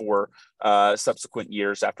back for subsequent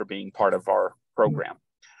years after being part of our program.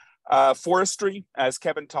 Forestry, as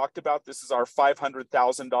Kevin talked about, this is our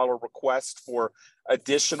 $500,000 request for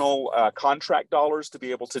additional contract dollars to be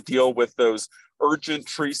able to deal with those urgent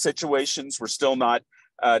tree situations. We're still not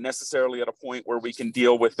necessarily at a point where we can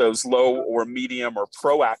deal with those low or medium or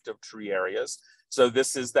proactive tree areas. So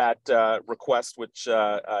this is that request which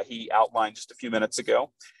he outlined just a few minutes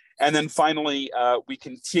ago. And then finally, we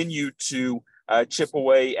continue to chip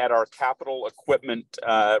away at our capital equipment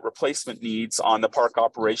replacement needs on the park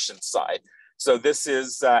operations side. So this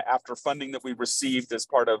is after funding that we received as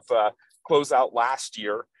part of closeout last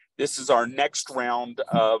year. This is our next round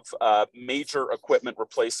of major equipment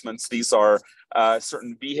replacements. These are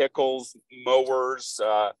certain vehicles, mowers,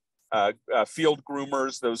 field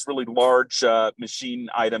groomers, those really large machine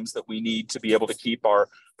items that we need to be able to keep our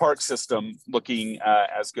park system looking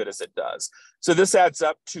as good as it does. So this adds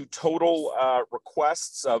up to total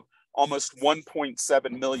requests of almost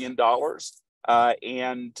 $1.7 million.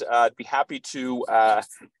 And I'd be happy to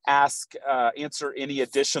answer any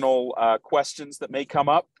additional questions that may come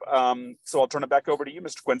up. So I'll turn it back over to you,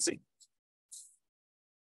 Mr. Quincy.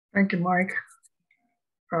 Thank you, Mike.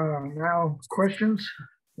 Now questions.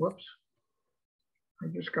 Whoops. I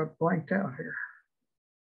just got blanked out here.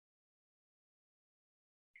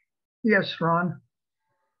 Yes, Ron.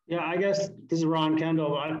 Yeah, I guess this is Ron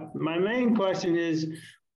Kendall. My main question is,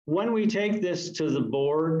 when we take this to the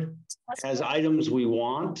board as items we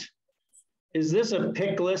want, is this a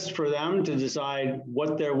pick list for them to decide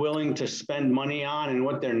what they're willing to spend money on and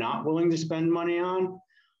what they're not willing to spend money on?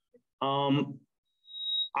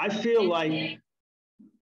 I feel like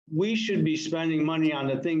we should be spending money on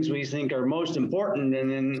the things we think are most important, and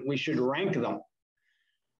then we should rank them.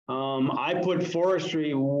 I put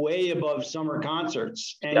forestry way above summer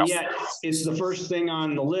concerts, and yet it's the first thing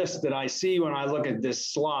on the list that I see when I look at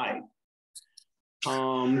this slide.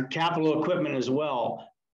 Capital equipment as well.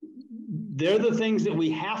 They're the things that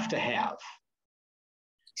we have to have.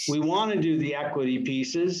 We want to do the equity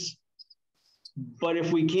pieces, but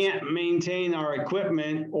if we can't maintain our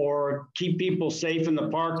equipment or keep people safe in the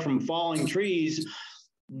park from falling trees,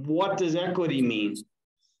 what does equity mean?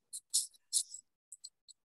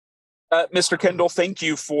 Mr. Kendall, thank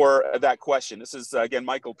you for that question. This is, again,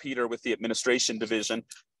 Michael Peter with the Administration Division.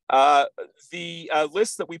 The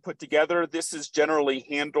list that we put together, this is generally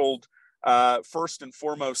handled first and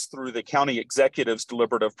foremost through the county executive's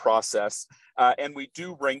deliberative process. And we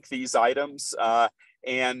do rank these items.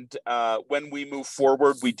 And when we move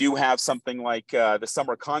forward, we do have something like the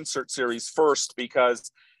summer concert series first,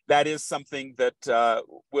 because that is something that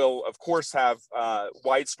will, of course, have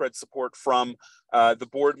widespread support from the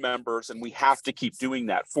board members, and we have to keep doing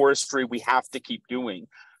that. Forestry, we have to keep doing.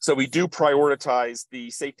 So we do prioritize the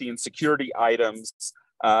safety and security items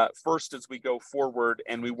first as we go forward,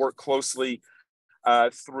 and we work closely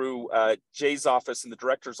through Jay's office and the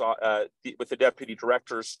directors with the deputy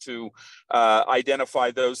directors to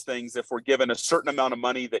identify those things. If we're given a certain amount of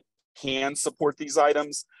money that can support these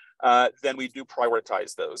items, then we do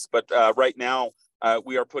prioritize those. But right now,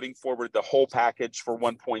 we are putting forward the whole package for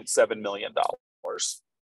 $1.7 million.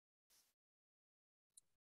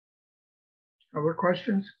 Other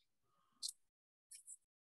questions?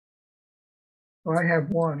 Well, I have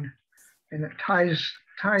one, and it ties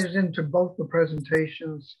into both the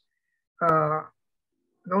presentations.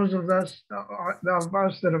 Those of us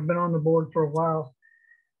that have been on the board for a while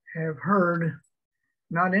have heard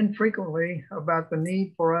not infrequently about the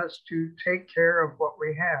need for us to take care of what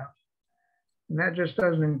we have. And that just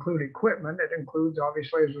doesn't include equipment. It includes,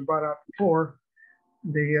 obviously, as we brought up before,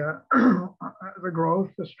 the growth,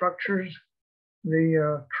 the structures,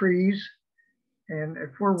 the trees. And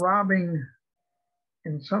if we're robbing,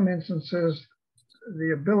 in some instances,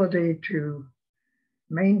 the ability to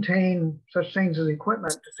maintain such things as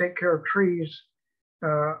equipment to take care of trees,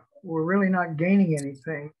 we're really not gaining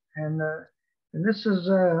anything. And this has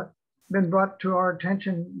been brought to our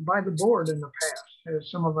attention by the board in the past, as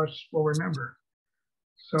some of us will remember.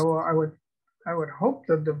 So I would hope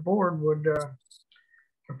that the board would, to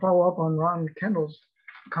follow up on Ron Kendall's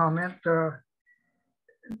comment,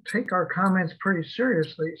 take our comments pretty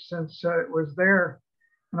seriously, since it was there,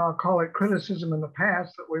 and I'll call it criticism in the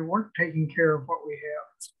past, that we weren't taking care of what we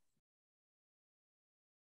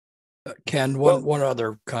have. Ken, one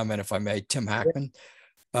other comment, if I may. Tim Hackman.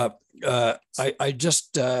 I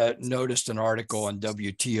just noticed an article on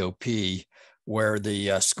WTOP where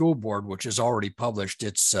the school board, which has already published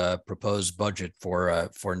its proposed budget for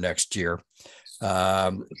next year,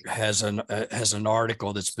 has an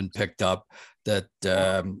article that's been picked up that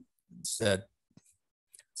that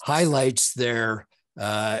highlights their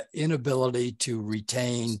inability to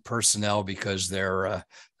retain personnel because their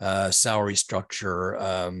salary structure,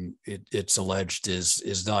 it's alleged,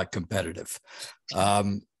 is not competitive.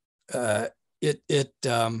 It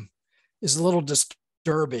is a little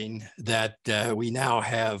disturbing that we now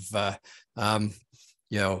have,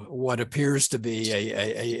 what appears to be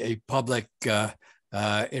a public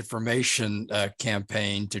information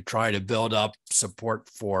campaign to try to build up support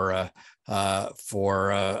for a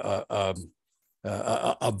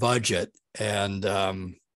budget. And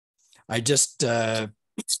I just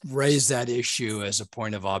raise that issue as a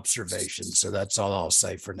point of observation. So that's all I'll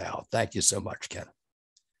say for now. Thank you so much, Ken.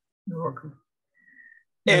 You're welcome.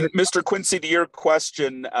 And Mr. Quincy, to your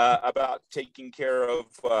question about taking care of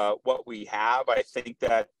what we have, I think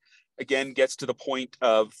that again gets to the point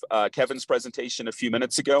of Kevin's presentation a few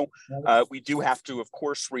minutes ago. We do have to, of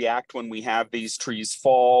course, react when we have these trees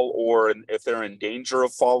fall or if they're in danger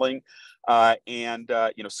of falling.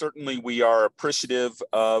 Certainly we are appreciative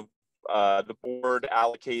of the board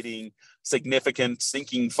allocating significant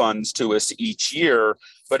sinking funds to us each year,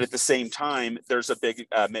 but at the same time, there's a big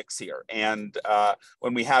mix here. And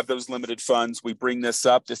when we have those limited funds, we bring this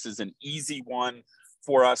up. This is an easy one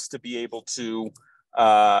for us to be able to.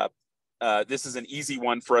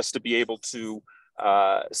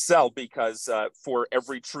 Sell because for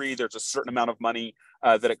every tree, there's a certain amount of money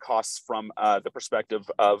that it costs from the perspective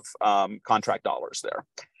of contract dollars there.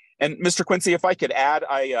 And Mr. Quincy, if I could add,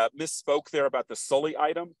 I misspoke there about the Sully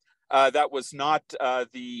item. That was not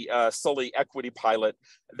the Sully equity pilot.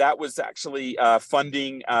 That was actually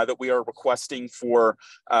funding that we are requesting for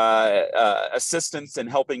assistance in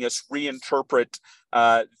helping us reinterpret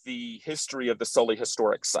the history of the Sully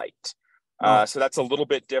Historic Site. So that's a little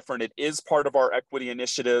bit different. It is part of our equity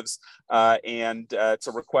initiatives, and it's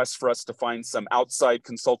a request for us to find some outside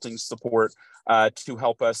consulting support to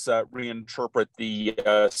help us reinterpret the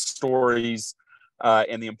stories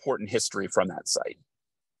and the important history from that site.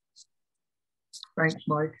 Thanks,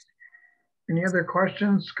 Mike. Any other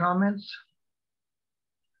questions, comments?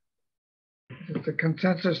 Is it the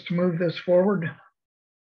consensus to move this forward?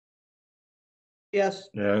 Yes.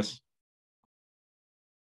 Yes.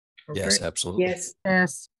 Okay. Yes, absolutely. Yes.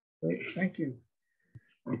 Yes. Great, thank you.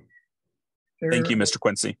 Thank you, Mr.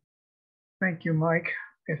 Quincy. Thank you, Mike.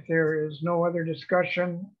 If there is no other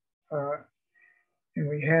discussion, and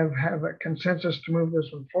we have a consensus to move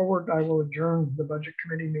this one forward, I will adjourn the Budget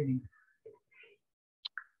Committee meeting.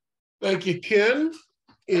 Thank you, Ken.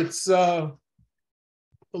 It's a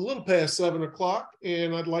little past 7 o'clock,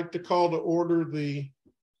 and I'd like to call to order the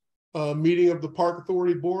meeting of the Park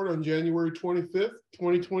Authority Board on January 25th,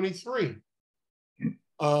 2023.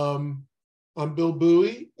 I'm Bill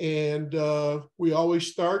Bowie, and we always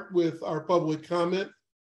start with our public comment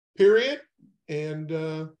period. And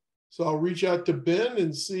so I'll reach out to Ben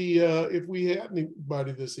and see if we have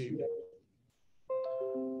anybody this evening.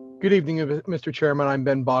 Good evening, Mr. Chairman. I'm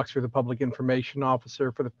Ben Boxer, the Public Information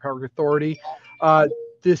Officer for the Park Authority.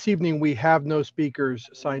 This evening, we have no speakers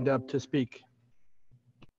signed up to speak.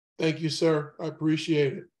 Thank you, sir. I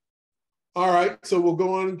appreciate it. All right, so we'll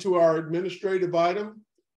go on to our administrative item.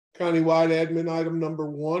 Countywide admin item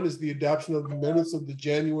number 1 is the adoption of the minutes of the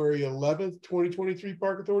January 11th, 2023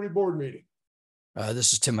 Park Authority Board meeting.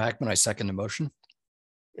 This is Tim Hackman. I second the motion.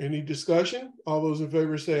 Any discussion? All those in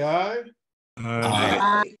favor say aye.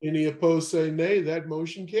 Aye. Any opposed say nay. That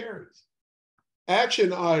motion carries.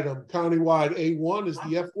 Action item countywide A1 is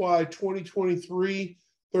the FY 2023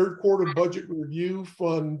 third quarter budget review,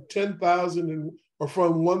 Fund 10,000 or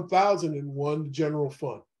Fund 1001 General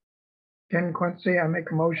Fund. Ken Quincy, I make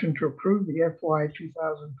a motion to approve the FY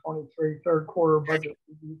 2023 third quarter budget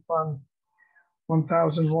review Fund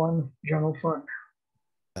 1001 General Fund.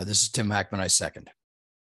 This is Tim Hackman. I second.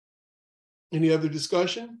 Any other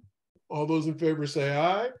discussion? All those in favor say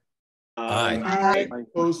aye. Aye.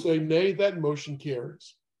 Opposed say nay. That motion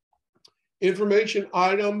carries. Information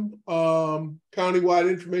item, countywide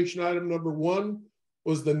information item number 1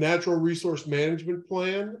 was the Natural Resource Management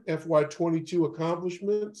Plan, FY 22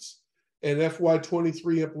 accomplishments, and FY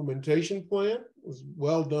 23 implementation plan. It was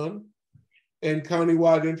well done. And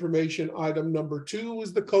countywide information item number 2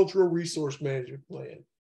 was the Cultural Resource Management Plan,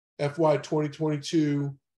 FY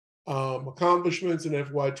 2022 accomplishments, and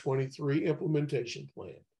FY 23 implementation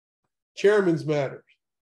plan. Chairman's matters.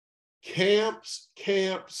 Camps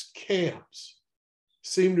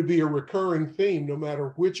seem to be a recurring theme no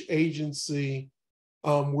matter which agency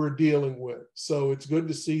we're dealing with. So it's good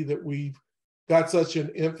to see that we've got such an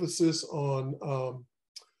emphasis on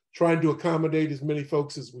trying to accommodate as many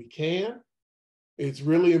folks as we can. It's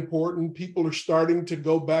really important. People are starting to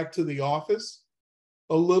go back to the office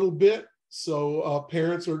a little bit. So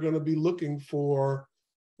parents are going to be looking for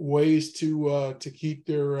ways to keep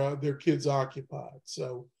their kids occupied.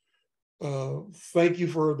 So thank you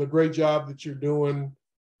for the great job that you're doing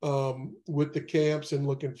with the camps, and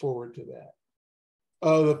looking forward to that.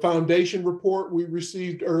 The foundation report we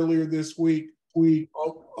received earlier this week, we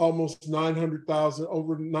almost $900,000,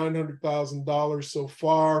 over $900,000 so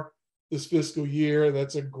far this fiscal year.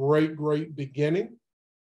 That's a great, great beginning.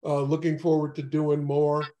 Looking forward to doing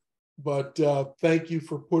more, but thank you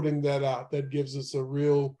for putting that out. That gives us a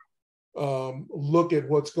real look at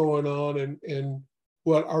what's going on and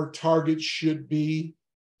what our targets should be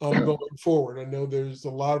going forward. I know there's a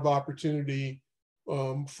lot of opportunity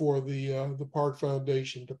for the Park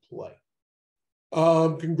Foundation to play.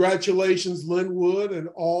 Congratulations, Linwood and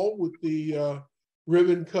all, with the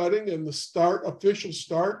ribbon cutting and the official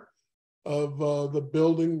start of the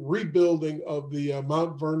rebuilding of the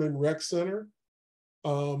Mount Vernon Rec Center.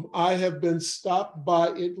 I have been stopped by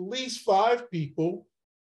at least 5 people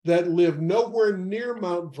that live nowhere near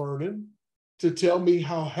Mount Vernon to tell me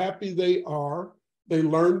how happy they are. They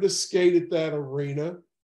learned to skate at that arena,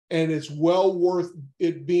 and it's well worth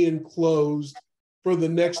it being closed for the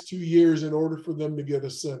next 2 years in order for them to get a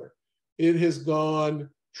center. It has gone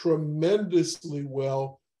tremendously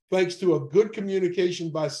well, thanks to a good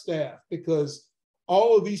communication by staff, because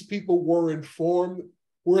all of these people were informed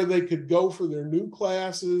where they could go for their new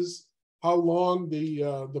classes, how long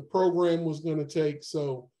the program was going to take.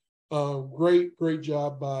 So great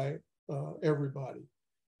job by everybody.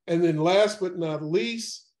 And then last but not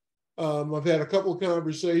least, I've had a couple of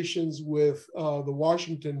conversations with the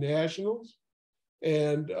Washington Nationals,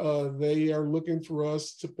 and they are looking for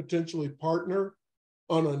us to potentially partner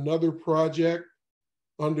on another project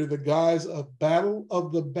under the guise of Battle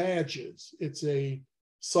of the Badges. It's a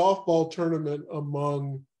softball tournament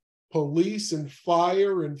among police and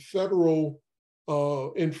fire and federal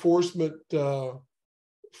enforcement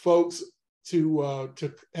folks to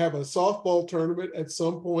have a softball tournament at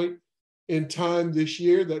some point in time this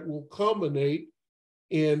year that will culminate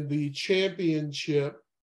in the championship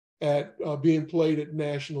at being played at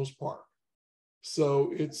Nationals Park.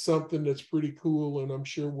 So it's something that's pretty cool, and I'm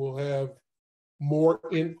sure we'll have more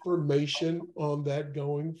information on that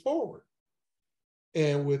going forward.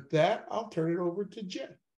 And with that, I'll turn it over to Jay.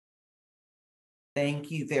 Thank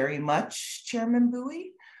you very much, Chairman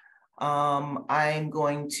Bowie. I'm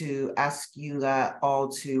going to ask you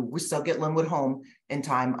all we still get Linwood home in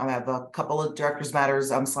time. I have a couple of Directors Matters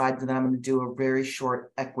slides, and then I'm going to do a very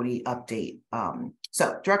short equity update.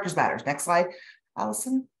 So Directors Matters, next slide,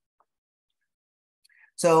 Allison.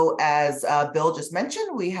 So as Bill just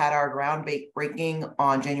mentioned, we had our groundbreaking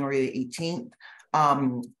on January the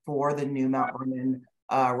 18th for the new Mount Vernon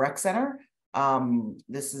Rec Center.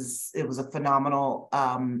 It was a phenomenal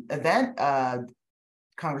event.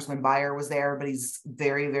 Congressman Beyer was there, but he's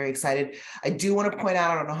very, very excited. I do want to point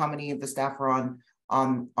out, I don't know how many of the staff are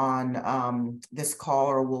on this call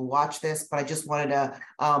or will watch this, but I just wanted to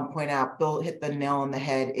point out, Bill hit the nail on the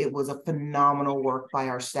head. It was a phenomenal work by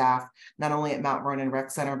our staff, not only at Mount Vernon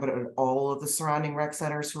Rec Center, but at all of the surrounding rec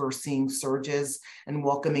centers who are seeing surges and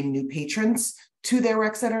welcoming new patrons to their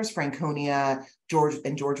rec centers. Franconia,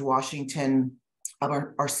 George Washington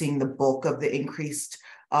are seeing the bulk of the increased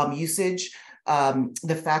usage.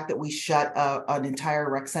 The fact that we shut an entire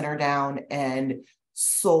rec center down and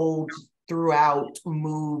sold throughout,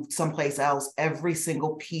 moved someplace else, every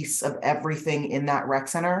single piece of everything in that rec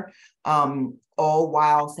center, all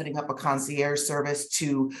while setting up a concierge service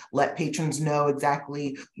to let patrons know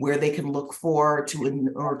exactly where they can look for in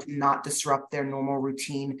order to not disrupt their normal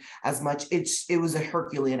routine as much. It was a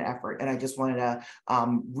Herculean effort, and I just wanted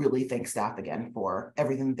to really thank staff again for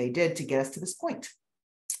everything that they did to get us to this point.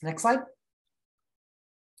 Next slide.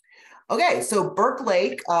 Okay, so Burke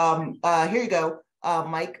Lake, here you go.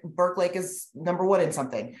 Mike, Burke Lake is #1 in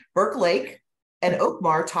something. Burke Lake and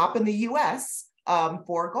Oakmar top in the US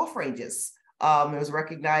for golf ranges. It was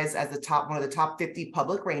recognized as one of the top 50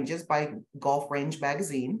 public ranges by Golf Range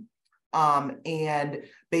magazine. And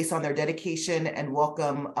based on their dedication and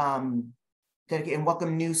welcome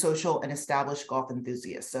new social and established golf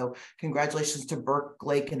enthusiasts. So congratulations to Burke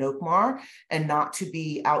Lake and Oakmar. And not to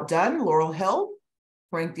be outdone, Laurel Hill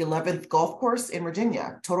ranked the 11th golf course in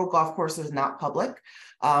Virginia. Total Golf Course is not public. It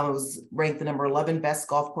was ranked the #11 best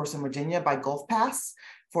golf course in Virginia by Golf Pass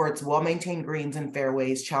for its well-maintained greens and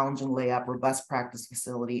fairways, challenging layup, robust practice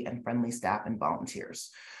facility, and friendly staff and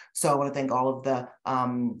volunteers. So I want to thank all of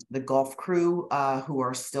the golf crew who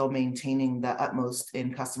are still maintaining the utmost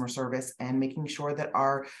in customer service and making sure that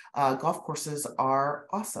our golf courses are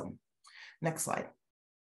awesome. Next slide.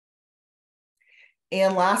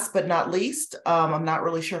 And last but not least, I'm not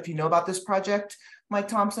really sure if you know about this project, Mike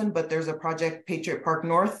Thompson, but there's a project, Patriot Park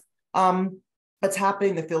North, That's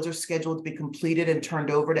happening. The fields are scheduled to be completed and turned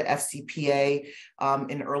over to FCPA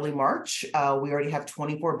in early March. We already have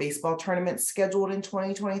 24 baseball tournaments scheduled in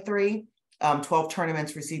 2023. 12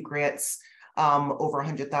 tournaments received grants over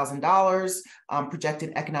 $100,000.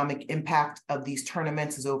 Projected economic impact of these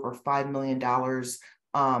tournaments is over $5 million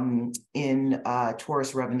in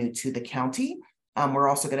tourist revenue to the county. We're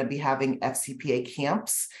also going to be having FCPA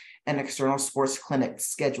camps and external sports clinics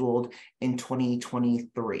scheduled in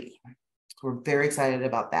 2023. So we're very excited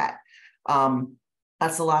about that.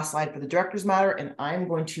 That's the last slide for the director's matter, and I'm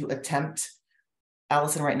going to attempt,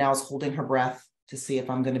 Allison right now is holding her breath to see if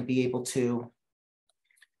I'm going to be able to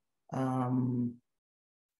do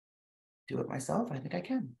it myself. I think I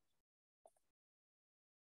can.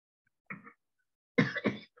 You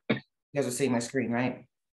guys are seeing my screen, right?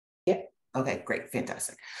 Yeah. Okay, great,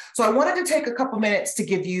 fantastic. So I wanted to take a couple minutes to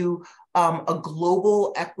give you a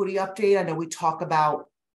global equity update. I know we talk about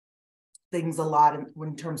things a lot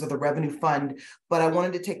in terms of the revenue fund, but I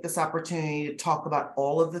wanted to take this opportunity to talk about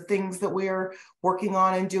all of the things that we're working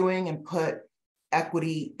on and doing and put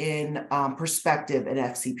equity in perspective at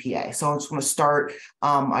FCPA. So I just want to start,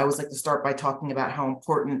 I always like to start by talking about how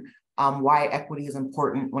important, why equity is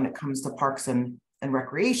important when it comes to parks and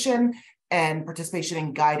recreation, and participation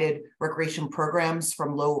in guided recreation programs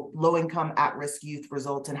from low-income at-risk youth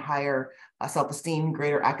result in higher self-esteem,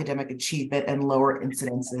 greater academic achievement, and lower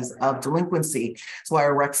incidences of delinquency. That's why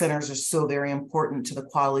our rec centers are so very important to the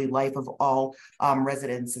quality of life of all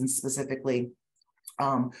residents, and specifically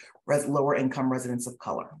lower-income residents of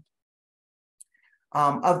color.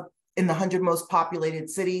 In the 100 most populated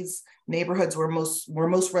cities, neighborhoods where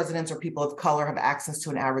most residents or people of color have access to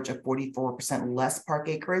an average of 44% less park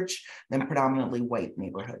acreage than predominantly white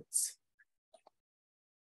neighborhoods.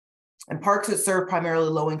 And parks that serve primarily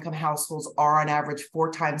low-income households are on average 4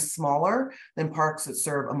 times smaller than parks that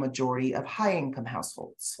serve a majority of high-income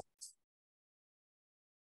households.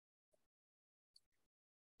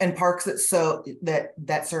 And parks that serve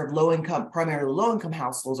low-income, primarily low-income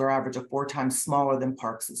households are average of 4 times smaller than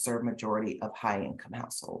parks that serve majority of high-income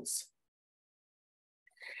households.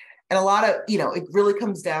 And a lot of, it really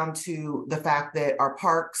comes down to the fact that our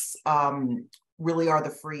parks really are the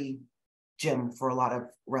free gym for a lot of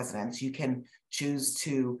residents. You can choose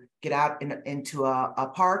to get out into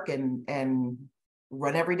a park and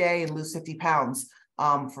run every day and lose 50 pounds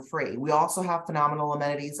for free. We also have phenomenal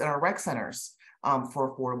amenities in our rec centers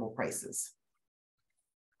for affordable prices.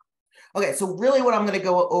 Okay, so really what I'm going to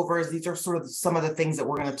go over is these are sort of some of the things that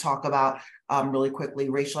we're going to talk about really quickly.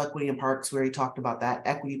 Racial equity in parks, we already talked about that.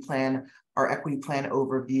 Equity plan, our equity plan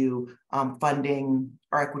overview, funding,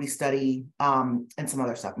 our equity study, and some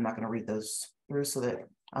other stuff. I'm not going to read those through so that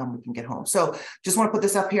we can get home. So just want to put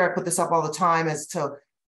this up here. I put this up all the time as to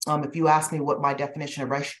if you ask me what my definition of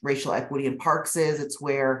racial equity in parks is, it's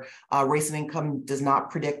where race and income does not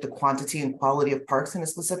predict the quantity and quality of parks in a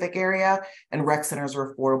specific area, and rec centers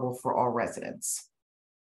are affordable for all residents.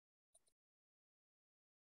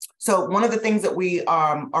 So one of the things that we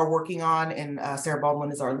are working on, and Sarah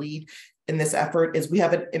Baldwin is our lead in this effort, is we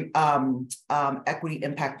have an equity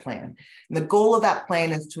impact plan. And the goal of that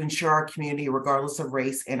plan is to ensure our community, regardless of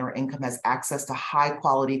race and or income, has access to high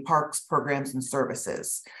quality parks, programs, and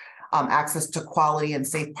services. Access to quality and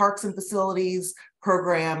safe parks and facilities,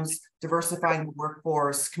 programs, diversifying the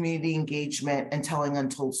workforce, community engagement, and telling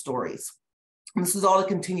untold stories. And this is all to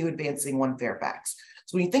continue advancing One Fairfax.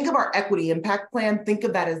 So when you think of our equity impact plan, think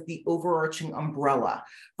of that as the overarching umbrella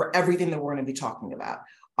for everything that we're going to be talking about.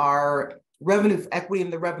 Our revenue, equity in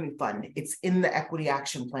the revenue fund, it's in the equity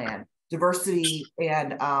action plan. Diversity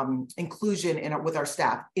and inclusion with our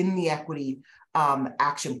staff in the equity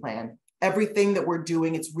action plan. Everything that we're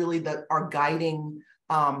doing, it's really our guiding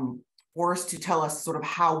force to tell us sort of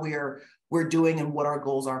how we're doing and what our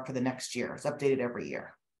goals are for the next year. It's updated every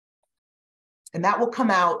year. And that will come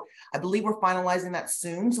out, I believe we're finalizing that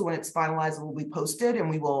soon. So when it's finalized, it will be posted, and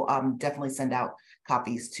we will definitely send out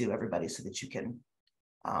copies to everybody so that you can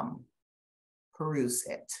peruse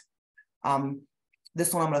it.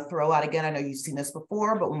 This one I'm going to throw out again. I know you've seen this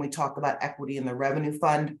before, but when we talk about equity in the revenue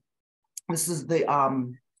fund, this is our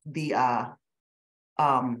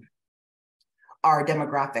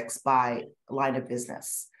demographics by line of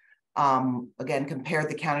business. Again, compare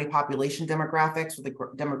the county population demographics with the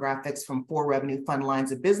demographics from 4 revenue fund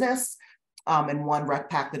lines of business and 1 rec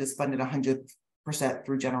pack that is funded 100%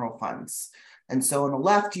 through general funds. And so on the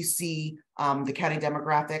left, you see the county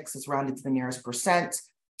demographics is rounded to the nearest percent.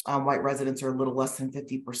 White residents are a little less than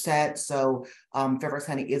 50%. So Fairfax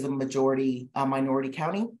County is a majority minority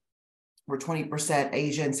county. We're 20%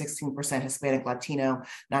 Asian, 16% Hispanic Latino,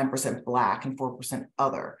 9% Black, and 4%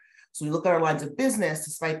 other. So we look at our lines of business,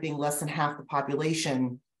 despite being less than half the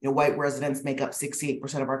population, white residents make up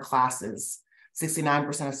 68% of our classes,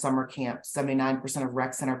 69% of summer camps, 79% of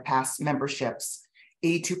rec center pass memberships,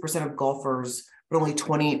 82% of golfers, but only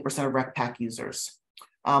 28% of rec pack users.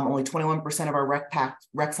 Only 21% of our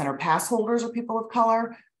rec center pass holders are people of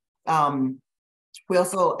color. We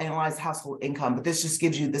also analyze household income, but this just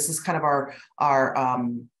gives you, this is kind of our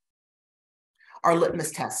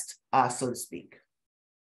litmus test, so to speak.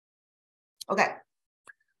 Okay.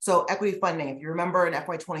 So equity funding, if you remember in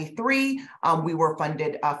FY23, we were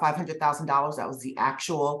funded $500,000. That was the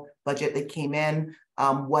actual budget that came in.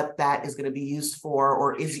 What that is going to be used for,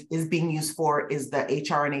 or is being used for, is the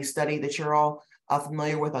HRNA study that you're all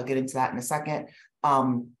familiar with. I'll get into that in a second.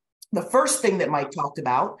 The first thing that Mike talked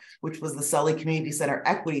about, which was the Sully Community Center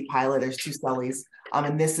Equity Pilot, there's 2 Sullys,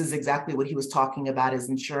 and this is exactly what he was talking about, is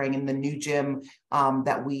ensuring in the new gym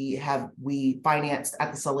that we financed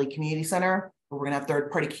at the Sully Community Center. We're going to have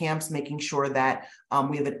third-party camps, making sure that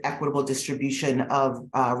we have an equitable distribution of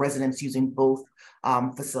residents using both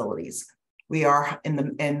facilities. We are in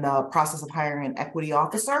the process of hiring an equity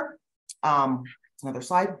officer. Another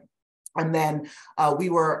slide. And then we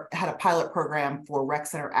had a pilot program for rec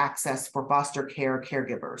center access for foster care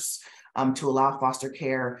caregivers to allow foster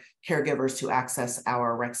care caregivers to access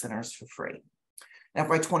our rec centers for free. In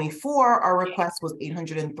FY24, our request was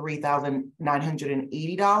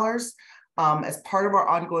 $803,980. As part of our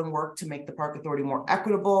ongoing work to make the Park Authority more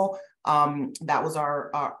equitable, that was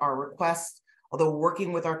our request. Although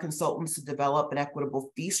working with our consultants to develop an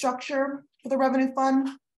equitable fee structure for the revenue fund,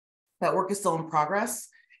 that work is still in progress.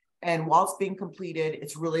 And while it's being completed,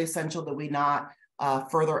 it's really essential that we not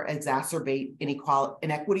further exacerbate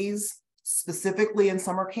inequities, specifically in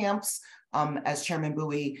summer camps. As Chairman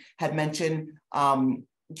Bowie had mentioned,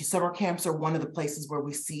 summer camps are one of the places where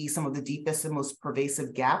we see some of the deepest and most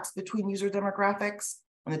pervasive gaps between user demographics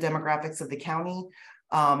and the demographics of the county.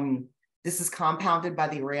 This is compounded by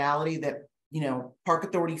the reality that, Park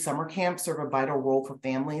Authority summer camps serve a vital role for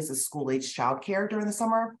families as school-age childcare during the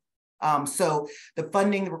summer. So the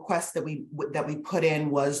funding request that we put in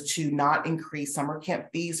was to not increase summer camp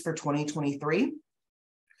fees for 2023.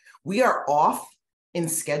 We are off in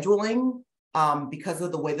scheduling because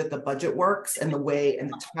of the way that the budget works and the way and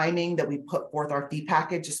the timing that we put forth our fee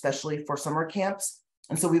package, especially for summer camps.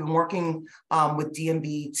 And so we've been working with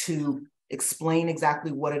DMB to explain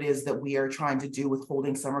exactly what it is that we are trying to do with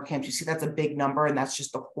holding summer camps. You see, that's a big number, and that's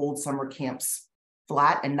just to hold summer camps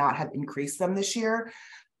flat and not have increased them this year.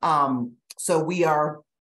 So we are,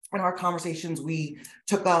 in our conversations, we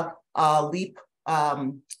took a leap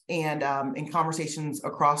and in conversations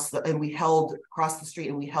across the street,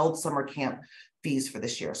 and we held summer camp fees for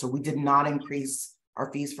this year. So we did not increase our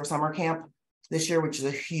fees for summer camp this year, which is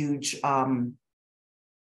a huge,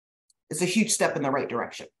 it's a huge step in the right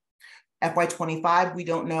direction. FY25, we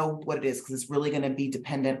don't know what it is because it's really going to be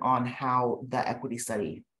dependent on how the equity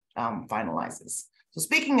study finalizes. So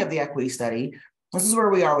speaking of the equity study, this is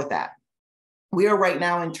where we are with that. We are right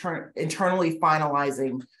now internally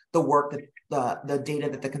finalizing the work that the data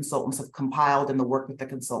that the consultants have compiled and the work that the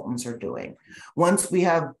consultants are doing. Once we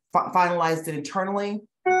have finalized it internally,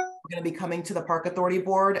 we're going to be coming to the Park Authority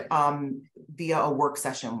Board via a work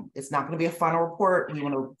session. It's not going to be a final report. We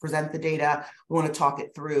want to present the data. We want to talk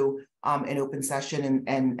it through in open session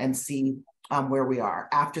and see where we are.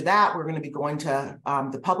 After that, we're going to be going to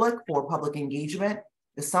the public for public engagement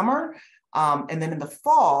this summer. And then in the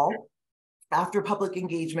fall, after public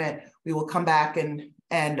engagement, we will come back and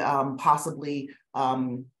possibly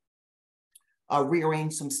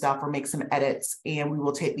rearrange some stuff or make some edits, and we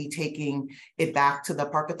will be taking it back to the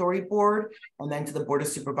Park Authority Board and then to the Board of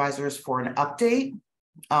Supervisors for an update.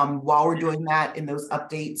 While we're doing that, in those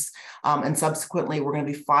updates and subsequently, we're going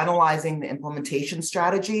to be finalizing the implementation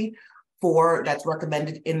strategy that's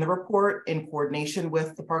recommended in the report in coordination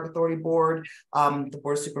with the Park Authority Board, the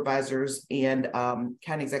Board of Supervisors, and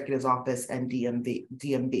County Executive's Office and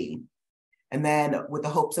DMB. And then with the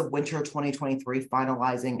hopes of winter 2023,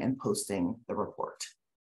 finalizing and posting the report.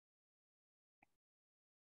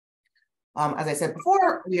 As I said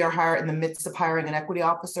before, we are in the midst of hiring an equity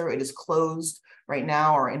officer. It is closed right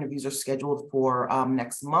now. Our interviews are scheduled for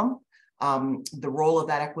next month. The role of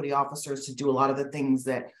that equity officer is to do a lot of the things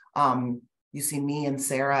that you see me and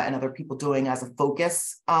Sarah and other people doing as a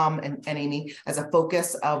focus, and Amy, as a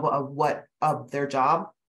focus of their job.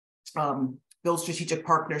 Build strategic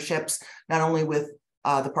partnerships, not only with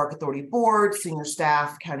the Park Authority Board, senior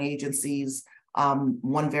staff, county agencies,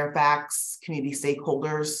 One Fairfax, community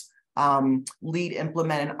stakeholders, lead,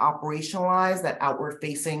 implement, and operationalize that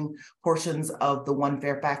outward-facing portions of the One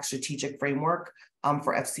Fairfax strategic framework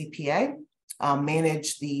for FCPA,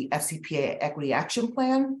 manage the FCPA Equity Action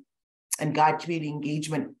Plan, and guide community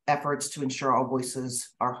engagement efforts to ensure all voices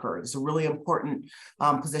are heard. It's a really important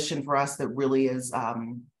position for us that really is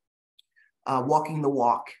walking the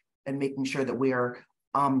walk and making sure that we are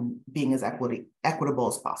being as equitable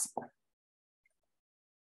as possible.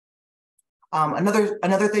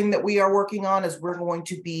 Another thing that we are working on is we're going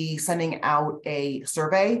to be sending out a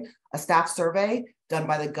survey, a staff survey done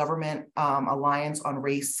by the Government Alliance on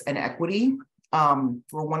Race and Equity. We're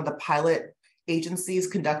one of the pilot agencies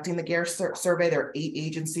conducting the GARE survey. There are 8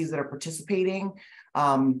 agencies that are participating.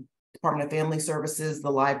 Department of Family Services,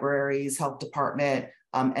 the libraries, Health Department,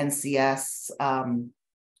 NCS,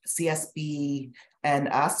 CSB, and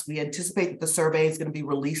us. We anticipate that the survey is going to be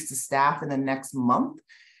released to staff in the next month.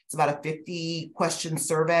 It's about a 50-question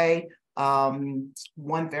survey.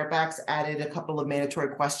 One Fairfax added a couple of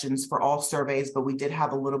mandatory questions for all surveys, but we did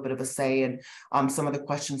have a little bit of a say in some of the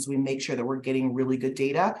questions. We make sure that we're getting really good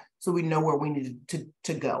data so we know where we need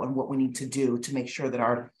to go and what we need to do to make sure that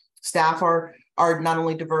our staff are not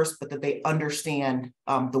only diverse, but that they understand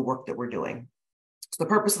the work that we're doing. So the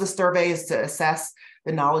purpose of the survey is to assess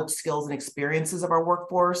the knowledge, skills, and experiences of our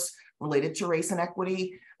workforce related to race and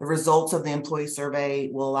equity. The results of the employee survey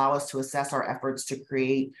will allow us to assess our efforts to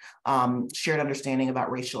create shared understanding about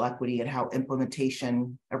racial equity and how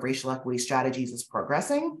implementation of racial equity strategies is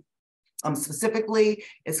progressing. Specifically,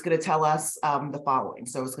 it's going to tell us the following.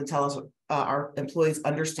 So it's going to tell us our employees'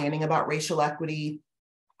 understanding about racial equity,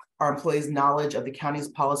 our employees' knowledge of the county's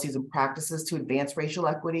policies and practices to advance racial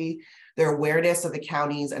equity, their awareness of the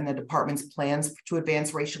county's and the department's plans to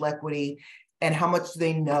advance racial equity, and how much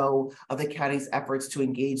they know of the county's efforts to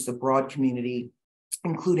engage the broad community,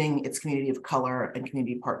 including its community of color and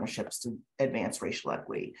community partnerships to advance racial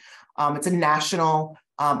equity. It's a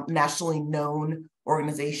nationally known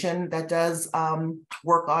organization that does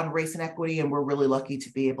work on race and equity, and we're really lucky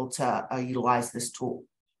to be able to utilize this tool.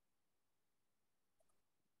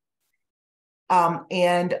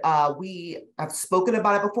 We have spoken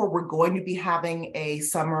about it before. We're going to be having a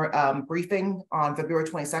summer briefing on February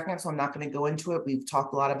 22nd, so I'm not going to go into it. We've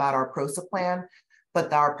talked a lot about our PROSA plan,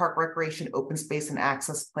 but our park recreation, open space, and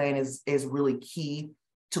access plan is really key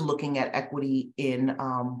to looking at equity in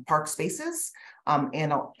park spaces,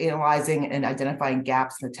 and analyzing and identifying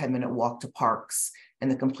gaps in the 10-minute walk to parks and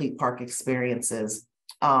the complete park experiences,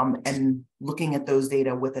 and looking at those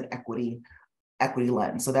data with an equity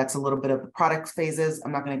lens. So that's a little bit of the product phases.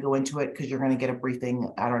 I'm not going to go into it because you're going to get a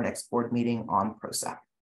briefing at our next board meeting on PROSA.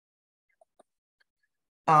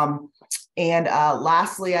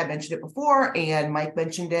 Lastly, I mentioned it before, and Mike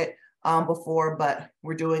mentioned it before, but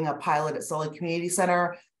we're doing a pilot at Sully Community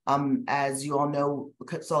Center. As you all know,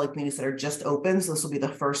 Sully Community Center just opened, so this will be the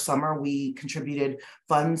first summer we contributed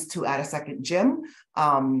funds to add a second gym.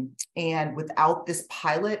 And without this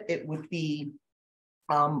pilot, it would be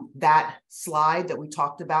that slide that we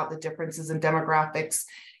talked about, the differences in demographics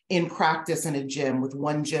in practice in a gym, with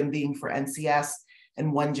one gym being for NCS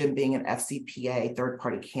and one gym being an FCPA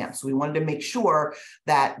third-party camp. So we wanted to make sure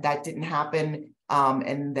that that didn't happen,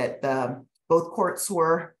 and that both courts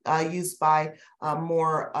were used by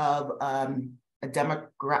more of a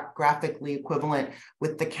demographically equivalent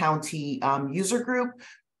with the county user group.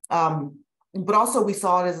 But also we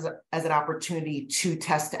saw it as an opportunity to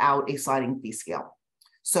test out a sliding fee scale.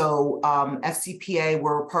 So FCPA,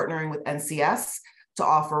 we're partnering with NCS to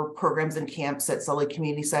offer programs and camps at Sully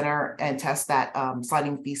Community Center and test that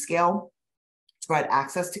sliding fee scale to provide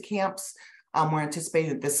access to camps. We're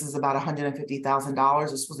anticipating that this is about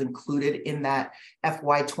 $150,000. This was included in that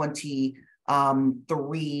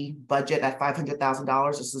FY23 budget at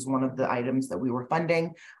 $500,000. This is one of the items that we were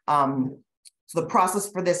funding. So the process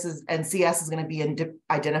for this is NCS is going to be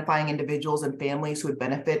identifying individuals and families who would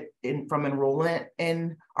benefit from enrollment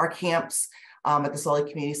in our camps at the Sully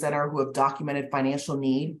Community Center who have documented financial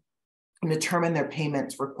need and determine their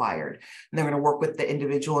payments required. And they're going to work with the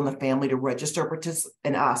individual and the family to register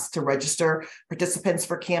register participants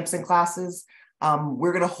for camps and classes.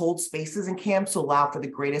 We're going to hold spaces in camps to allow for the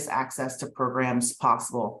greatest access to programs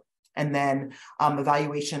possible. And then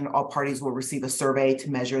evaluation, all parties will receive a survey to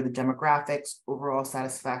measure the demographics, overall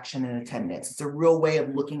satisfaction, and attendance. It's a real way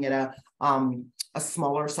of looking at a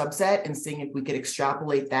smaller subset and seeing if we could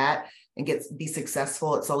extrapolate that and be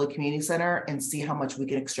successful at Sully Community Center and see how much we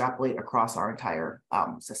can extrapolate across our entire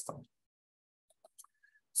system.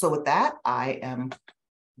 So with that, I am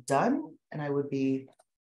done, and I don't know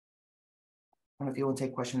if you want to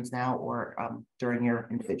take questions now or during your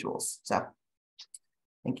individuals. So.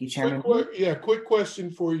 Thank you, Chairman. Quick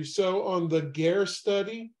question for you. So on the GARE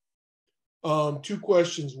study, 2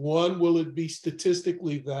 questions. 1, will it be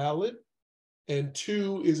statistically valid? And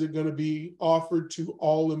 2, is it going to be offered to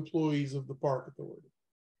all employees of the Park Authority?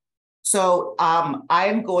 So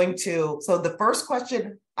so the first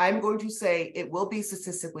question, I'm going to say it will be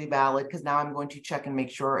statistically valid because now I'm going to check and make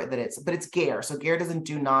sure that it's GARE. So GARE doesn't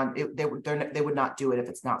do they would not do it if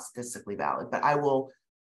it's not statistically valid, but I will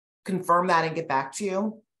confirm that and get back to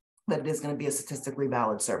you that it is going to be a statistically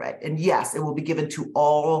valid survey. And yes, it will be given to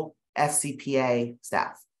all FCPA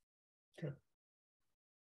staff. Okay.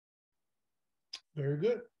 Very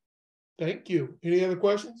good. Thank you. Any other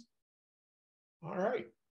questions? All right.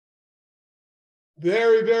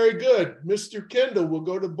 Very, very good. Mr. Kendall, we'll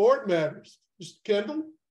go to board matters. Mr. Kendall?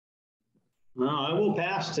 No, I will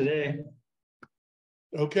pass today.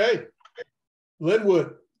 Okay.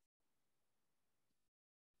 Linwood?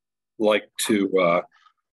 Like to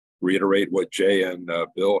reiterate what Jay and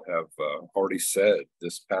Bill have already said.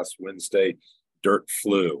 This past Wednesday, Dirt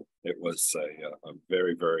flew. It was a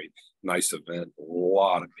very, very nice event. A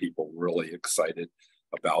lot of people really excited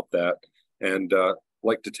about that. And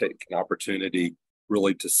like to take an opportunity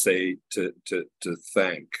really to say, to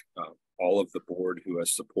thank all of the board who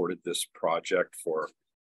has supported this project for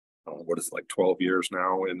what is it, like 12 years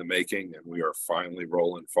now in the making, and we are finally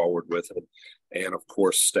rolling forward with it. And of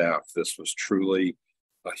course, staff, this was truly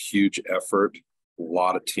a huge effort, a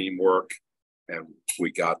lot of teamwork, and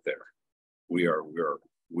we got there. We are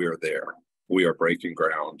there. We are breaking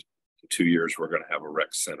ground. In 2 years, we're going to have a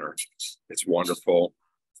rec center. It's wonderful.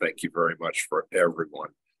 Thank you very much for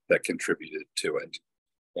everyone that contributed to it.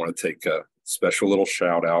 I want to take a special little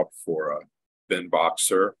shout out for Ben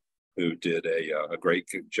Boxer, who did a great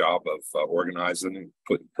job of organizing and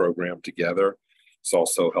putting the program together. It's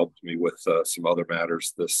also helped me with some other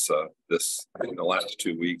matters this in the last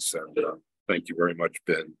 2 weeks. And thank you very much,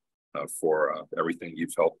 Ben, for everything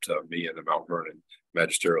you've helped me in the Mount Vernon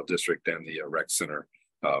Magisterial District and the Rec Center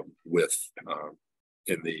with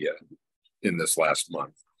in this last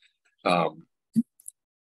month.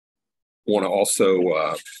 Want to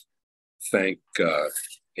also thank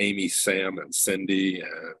Amy, Sam, and Cindy,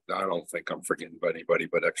 and I don't think I'm forgetting anybody,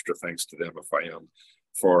 but extra thanks to them if I am,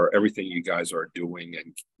 for everything you guys are doing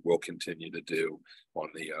and will continue to do on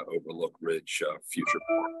the Overlook Ridge future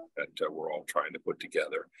that we're all trying to put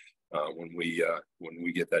together. When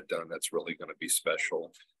we get that done, that's really going to be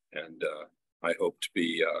special, and I hope to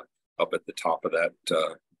be up at the top of that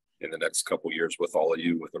in the next couple of years with all of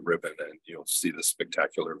you with a ribbon, and you'll see the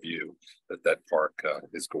spectacular view that park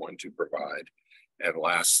is going to provide. And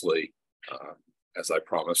lastly, as I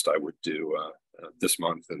promised I would do this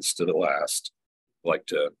month instead of last, I'd like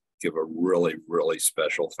to give a really, really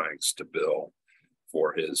special thanks to Bill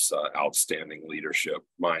for his outstanding leadership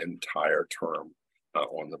my entire term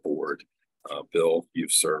on the board. Bill,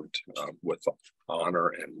 you've served with honor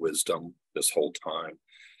and wisdom this whole time.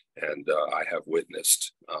 And I have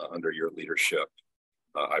witnessed under your leadership,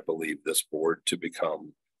 I believe this board to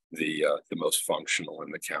become the most functional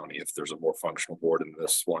in the county. If there's a more functional board than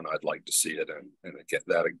this one, I'd like to see it, and get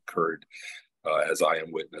that occurred as I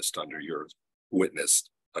am witnessed under your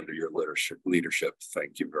leadership.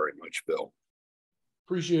 Thank you very much, Bill.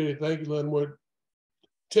 Appreciate it. Thank you, Linwood.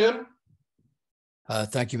 Tim?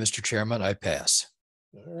 Thank you, Mr. Chairman. I pass.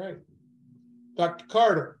 All right. Dr.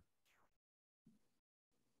 Carter?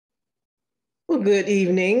 Well, good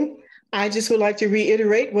evening. I just would like to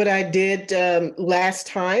reiterate what I did last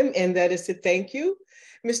time, and that is to thank you,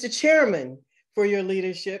 Mr. Chairman, for your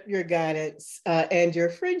leadership, your guidance, and your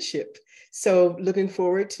friendship. So looking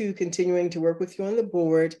forward to continuing to work with you on the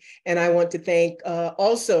board. And I want to thank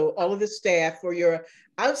also all of the staff for your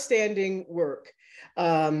outstanding work.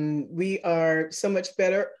 We are so much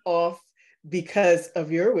better off because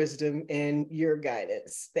of your wisdom and your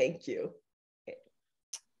guidance. Thank you.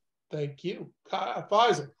 Thank you.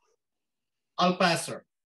 Faisal? I'll pass, sir.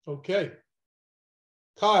 Okay.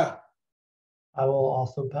 Kyle? I will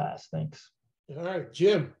also pass. Thanks. All right.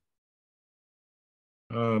 Jim?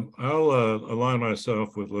 I'll align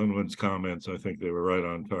myself with Linwood's comments. I think they were right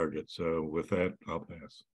on target. So with that, I'll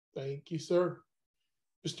pass. Thank you, sir.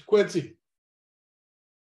 Mr. Quincy?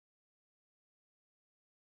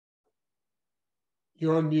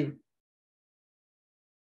 You're on mute.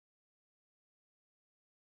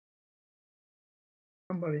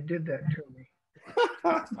 Somebody did that to me.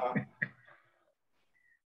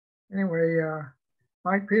 Anyway,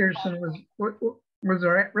 Mike Peterson, was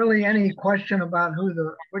there really any question about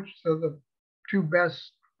which of the 2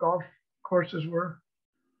 best golf courses were?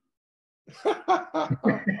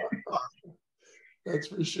 That's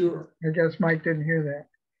for sure. I guess Mike didn't hear that.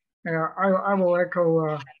 I will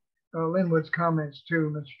echo Linwood's comments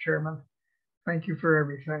too, Mr. Chairman. Thank you for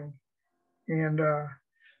everything. And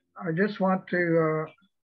I just want to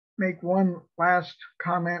make one last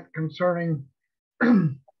comment concerning,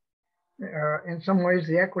 in some ways,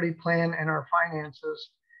 the equity plan and our finances.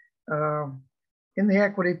 In the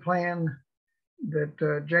equity plan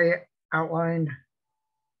that Jay outlined,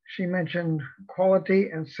 she mentioned quality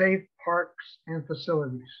and safe parks and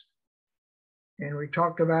facilities. And we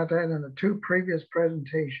talked about that in the two previous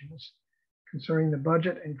presentations concerning the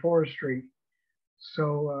budget and forestry.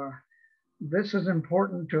 So this is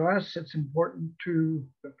important to us. It's important to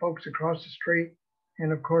the folks across the street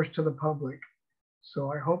and of course to the public.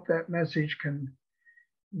 So I hope that message can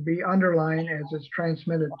be underlined as it's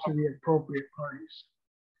transmitted to the appropriate parties.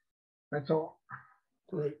 That's all.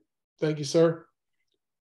 Great. Thank you, sir.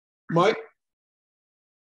 Mike?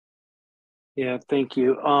 Yeah, thank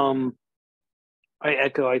you. I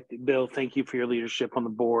echo, Bill, thank you for your leadership on the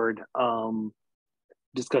board.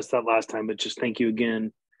 Discussed that last time, but just thank you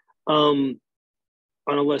again. On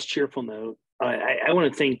a less cheerful note, I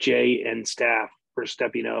want to thank Jay and staff for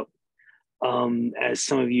stepping up. As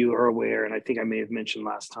some of you are aware, and I think I may have mentioned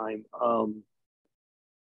last time,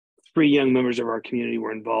 3 young members of our community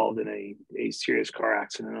were involved in a serious car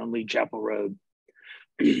accident on Lee Chapel Road.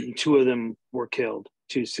 2 of them were killed,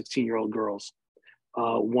 2 16-year-old girls.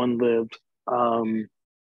 1 lived.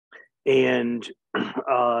 And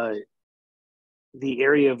the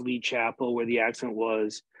area of Lee Chapel where the accident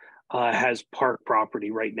was has park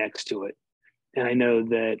property right next to it. And I know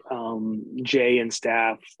that Jay and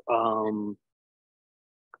staff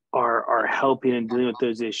are helping and dealing with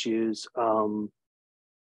those issues.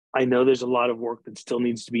 I know there's a lot of work that still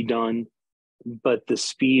needs to be done, but the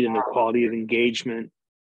speed and the quality of engagement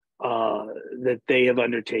that they have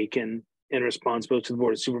undertaken in response both to the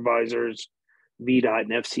Board of Supervisors, VDOT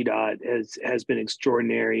and FCDOT has been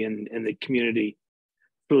extraordinary, and the community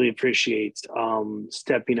really appreciates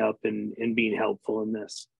stepping up and being helpful in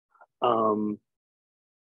this.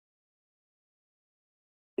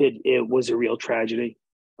 It was a real tragedy,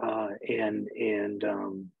 and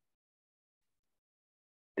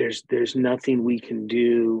there's nothing we can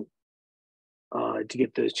do to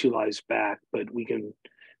get those 2 lives back, but we can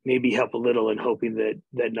maybe help a little in hoping that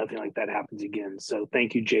nothing like that happens again. So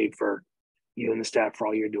thank you, Jay, for you and the staff for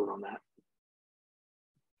all you're doing on that.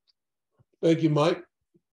 Thank you, Mike.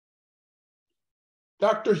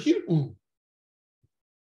 Dr. Houghton.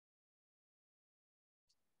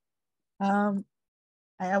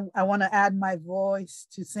 I want to add my voice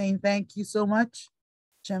to saying thank you so much,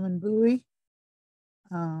 Chairman Bowie.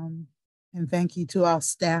 And thank you to our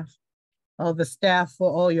staff, all the staff,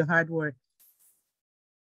 for all your hard work.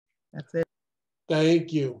 That's it.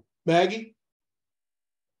 Thank you. Maggie?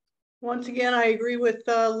 Once again, I agree with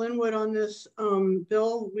Linwood on this.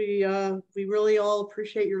 Bill, we really all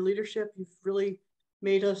appreciate your leadership. You've really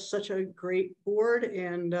made us such a great board,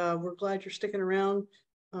 and we're glad you're sticking around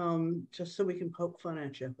just so we can poke fun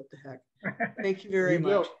at you. What the heck? Thank you very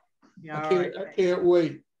much. Yeah, I can't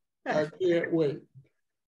wait. I can't wait.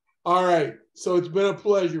 All right. So it's been a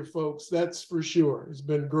pleasure, folks. That's for sure. It's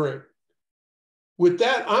been great. With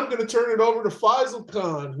that, I'm going to turn it over to Faisal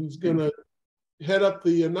Khan, who's going to head up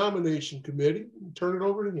the nomination committee. Turn it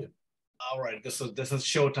over to him. All right, this is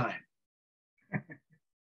showtime.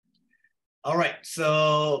 All right,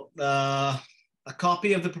 so a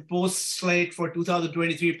copy of the proposed slate for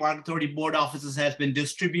 2023 Park Authority Board offices has been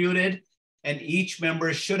distributed, and each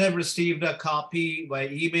member should have received a copy by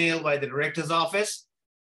email by the director's office.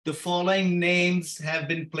 The following names have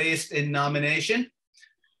been placed in nomination.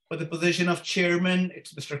 For the position of chairman,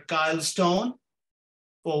 it's Mr. Kyle Stone.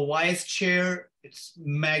 For vice chair, it's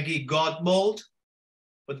Maggie Godbold.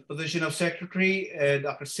 For the position of secretary,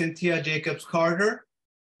 Dr. Cynthia Jacobs Carter.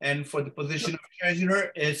 And for the position of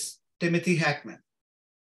treasurer is Timothy Hackman.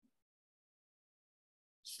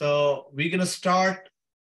 So we're gonna start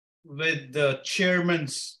with the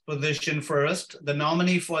chairman's position first. The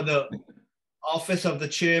nominee for the office of the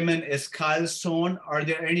chairman is Kyle Stone. Are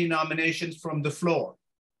there any nominations from the floor?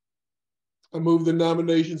 I move the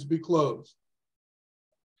nominations be closed.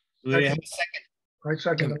 Do we have a second? I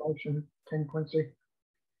second the motion, Ken Quincy.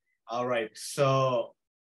 All right, so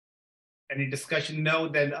any discussion? No,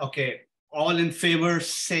 then okay. All in favor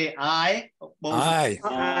say aye. Aye.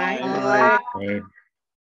 Aye. The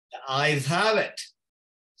ayes have it.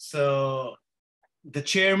 So the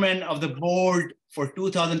chairman of the board for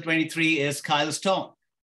 2023 is Kyle Stone.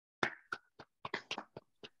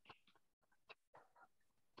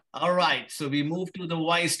 All right, so we move to the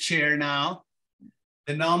vice chair now.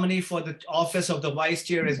 The nominee for the office of the vice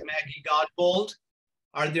chair is Maggie Godbold.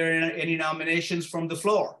 Are there any nominations from the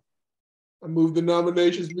floor? I move the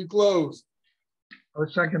nominations be closed. I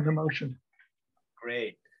second the motion.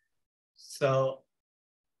 Great. So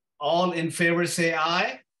all in favor say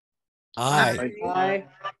aye. Aye. Aye.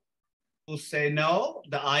 Who say no?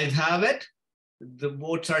 The ayes have it. The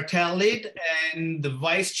votes are tallied, and the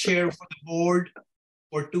vice chair for the board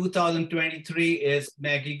for 2023 is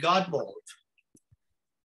Maggie Godbold.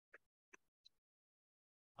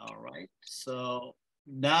 All right, so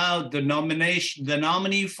now the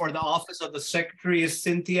nominee for the office of the secretary is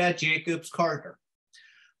Cynthia Jacobs Carter.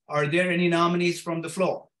 Are there any nominees from the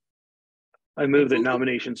floor? I move that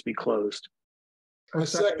nominations be closed. I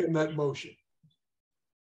second that motion.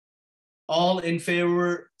 All in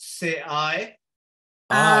favor say aye.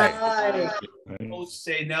 Aye. Opposed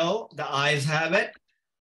say no. The ayes have it.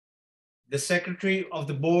 The secretary of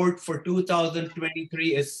the board for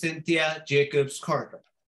 2023 is Cynthia Jacobs Carter.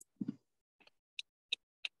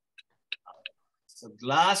 So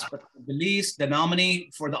last but not the least, the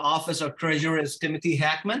nominee for the office of treasurer is Timothy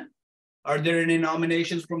Hackman. Are there any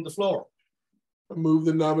nominations from the floor? I move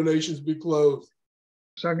the nominations be closed.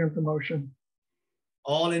 Second the motion.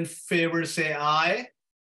 All in favor say aye.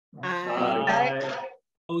 Aye.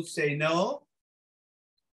 Opposed say no.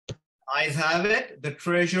 Ayes have it. The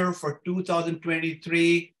treasurer for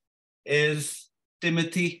 2023 is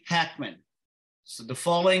Timothy Hackman. So the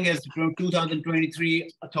following is from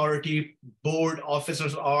 2023 authority board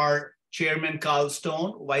officers are Chairman Carl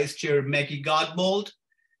Stone, Vice Chair Maggie Godbold,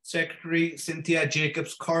 Secretary Cynthia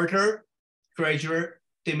Jacobs Carter, Treasurer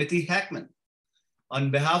Timothy Hackman.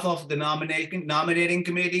 On behalf of the nominating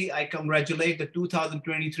committee, I congratulate the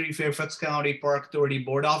 2023 Fairfax County Park Authority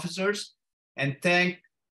board officers and thank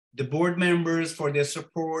the board members for their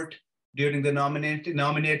support during the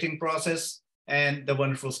nominating process and the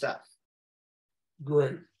wonderful staff.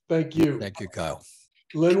 Great. Thank you. Thank you, Kyle.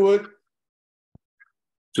 Linwood?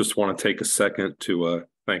 Just want to take a second to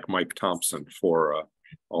thank Mike Thompson for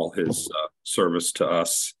all his service to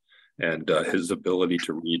us and his ability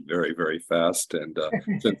to read very, very fast. And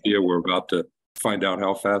Cynthia, we're about to find out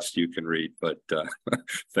how fast you can read, but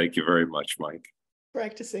thank you very much, Mike.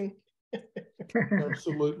 Practicing.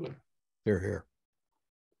 Absolutely. Here, here.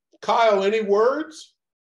 Kyle, any words?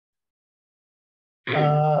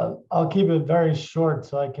 I'll keep it very short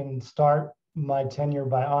so I can start my tenure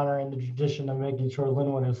by honoring the tradition of making sure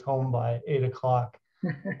Linwood is home by 8 o'clock.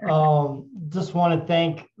 Just want to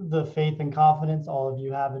thank the faith and confidence all of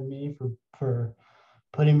you have in me for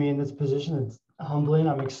putting me in this position. It's humbling.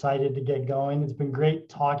 I'm excited to get going. It's been great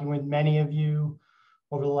talking with many of you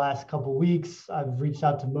over the last couple of weeks. I've reached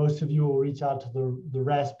out to most of you. We'll reach out to the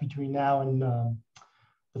rest between now and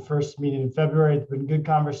the first meeting in February. It's been good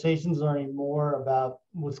conversations, learning more about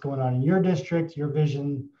what's going on in your district, your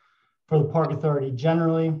vision for the Park Authority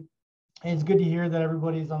generally. And it's good to hear that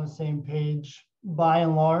everybody's on the same page by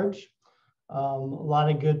and large. A lot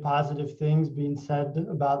of good positive things being said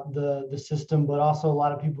about the system, but also a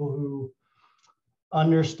lot of people who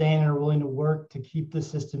understand and are willing to work to keep the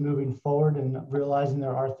system moving forward and realizing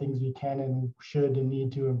there are things we can and should and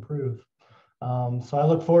need to improve. So I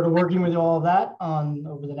look forward to working with all of that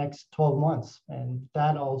over the next 12 months. And with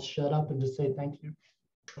that, I'll shut up and just say thank you.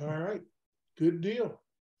 All right, good deal.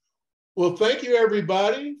 Well, thank you,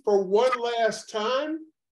 everybody. For one last time,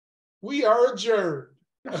 we are adjourned.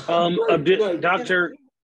 Dr.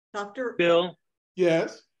 Bill.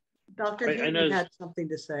 Yes. Dr. Hayden had something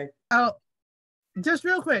to say. Oh, just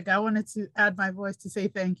real quick, I wanted to add my voice to say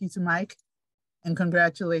thank you to Mike and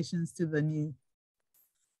congratulations to the new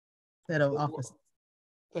set of officers.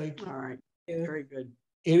 Thank you. All right. Very good.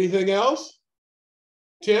 Anything else?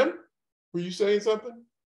 Tim, were you saying something?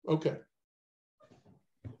 Okay.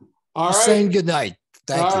 All right. Saying good night.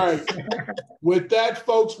 Thank you. All right. With that,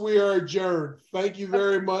 folks, we are adjourned. Thank you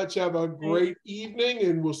very much. Have a great evening,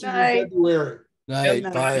 and we'll see you in February. Night.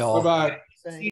 Bye, all. Bye-bye.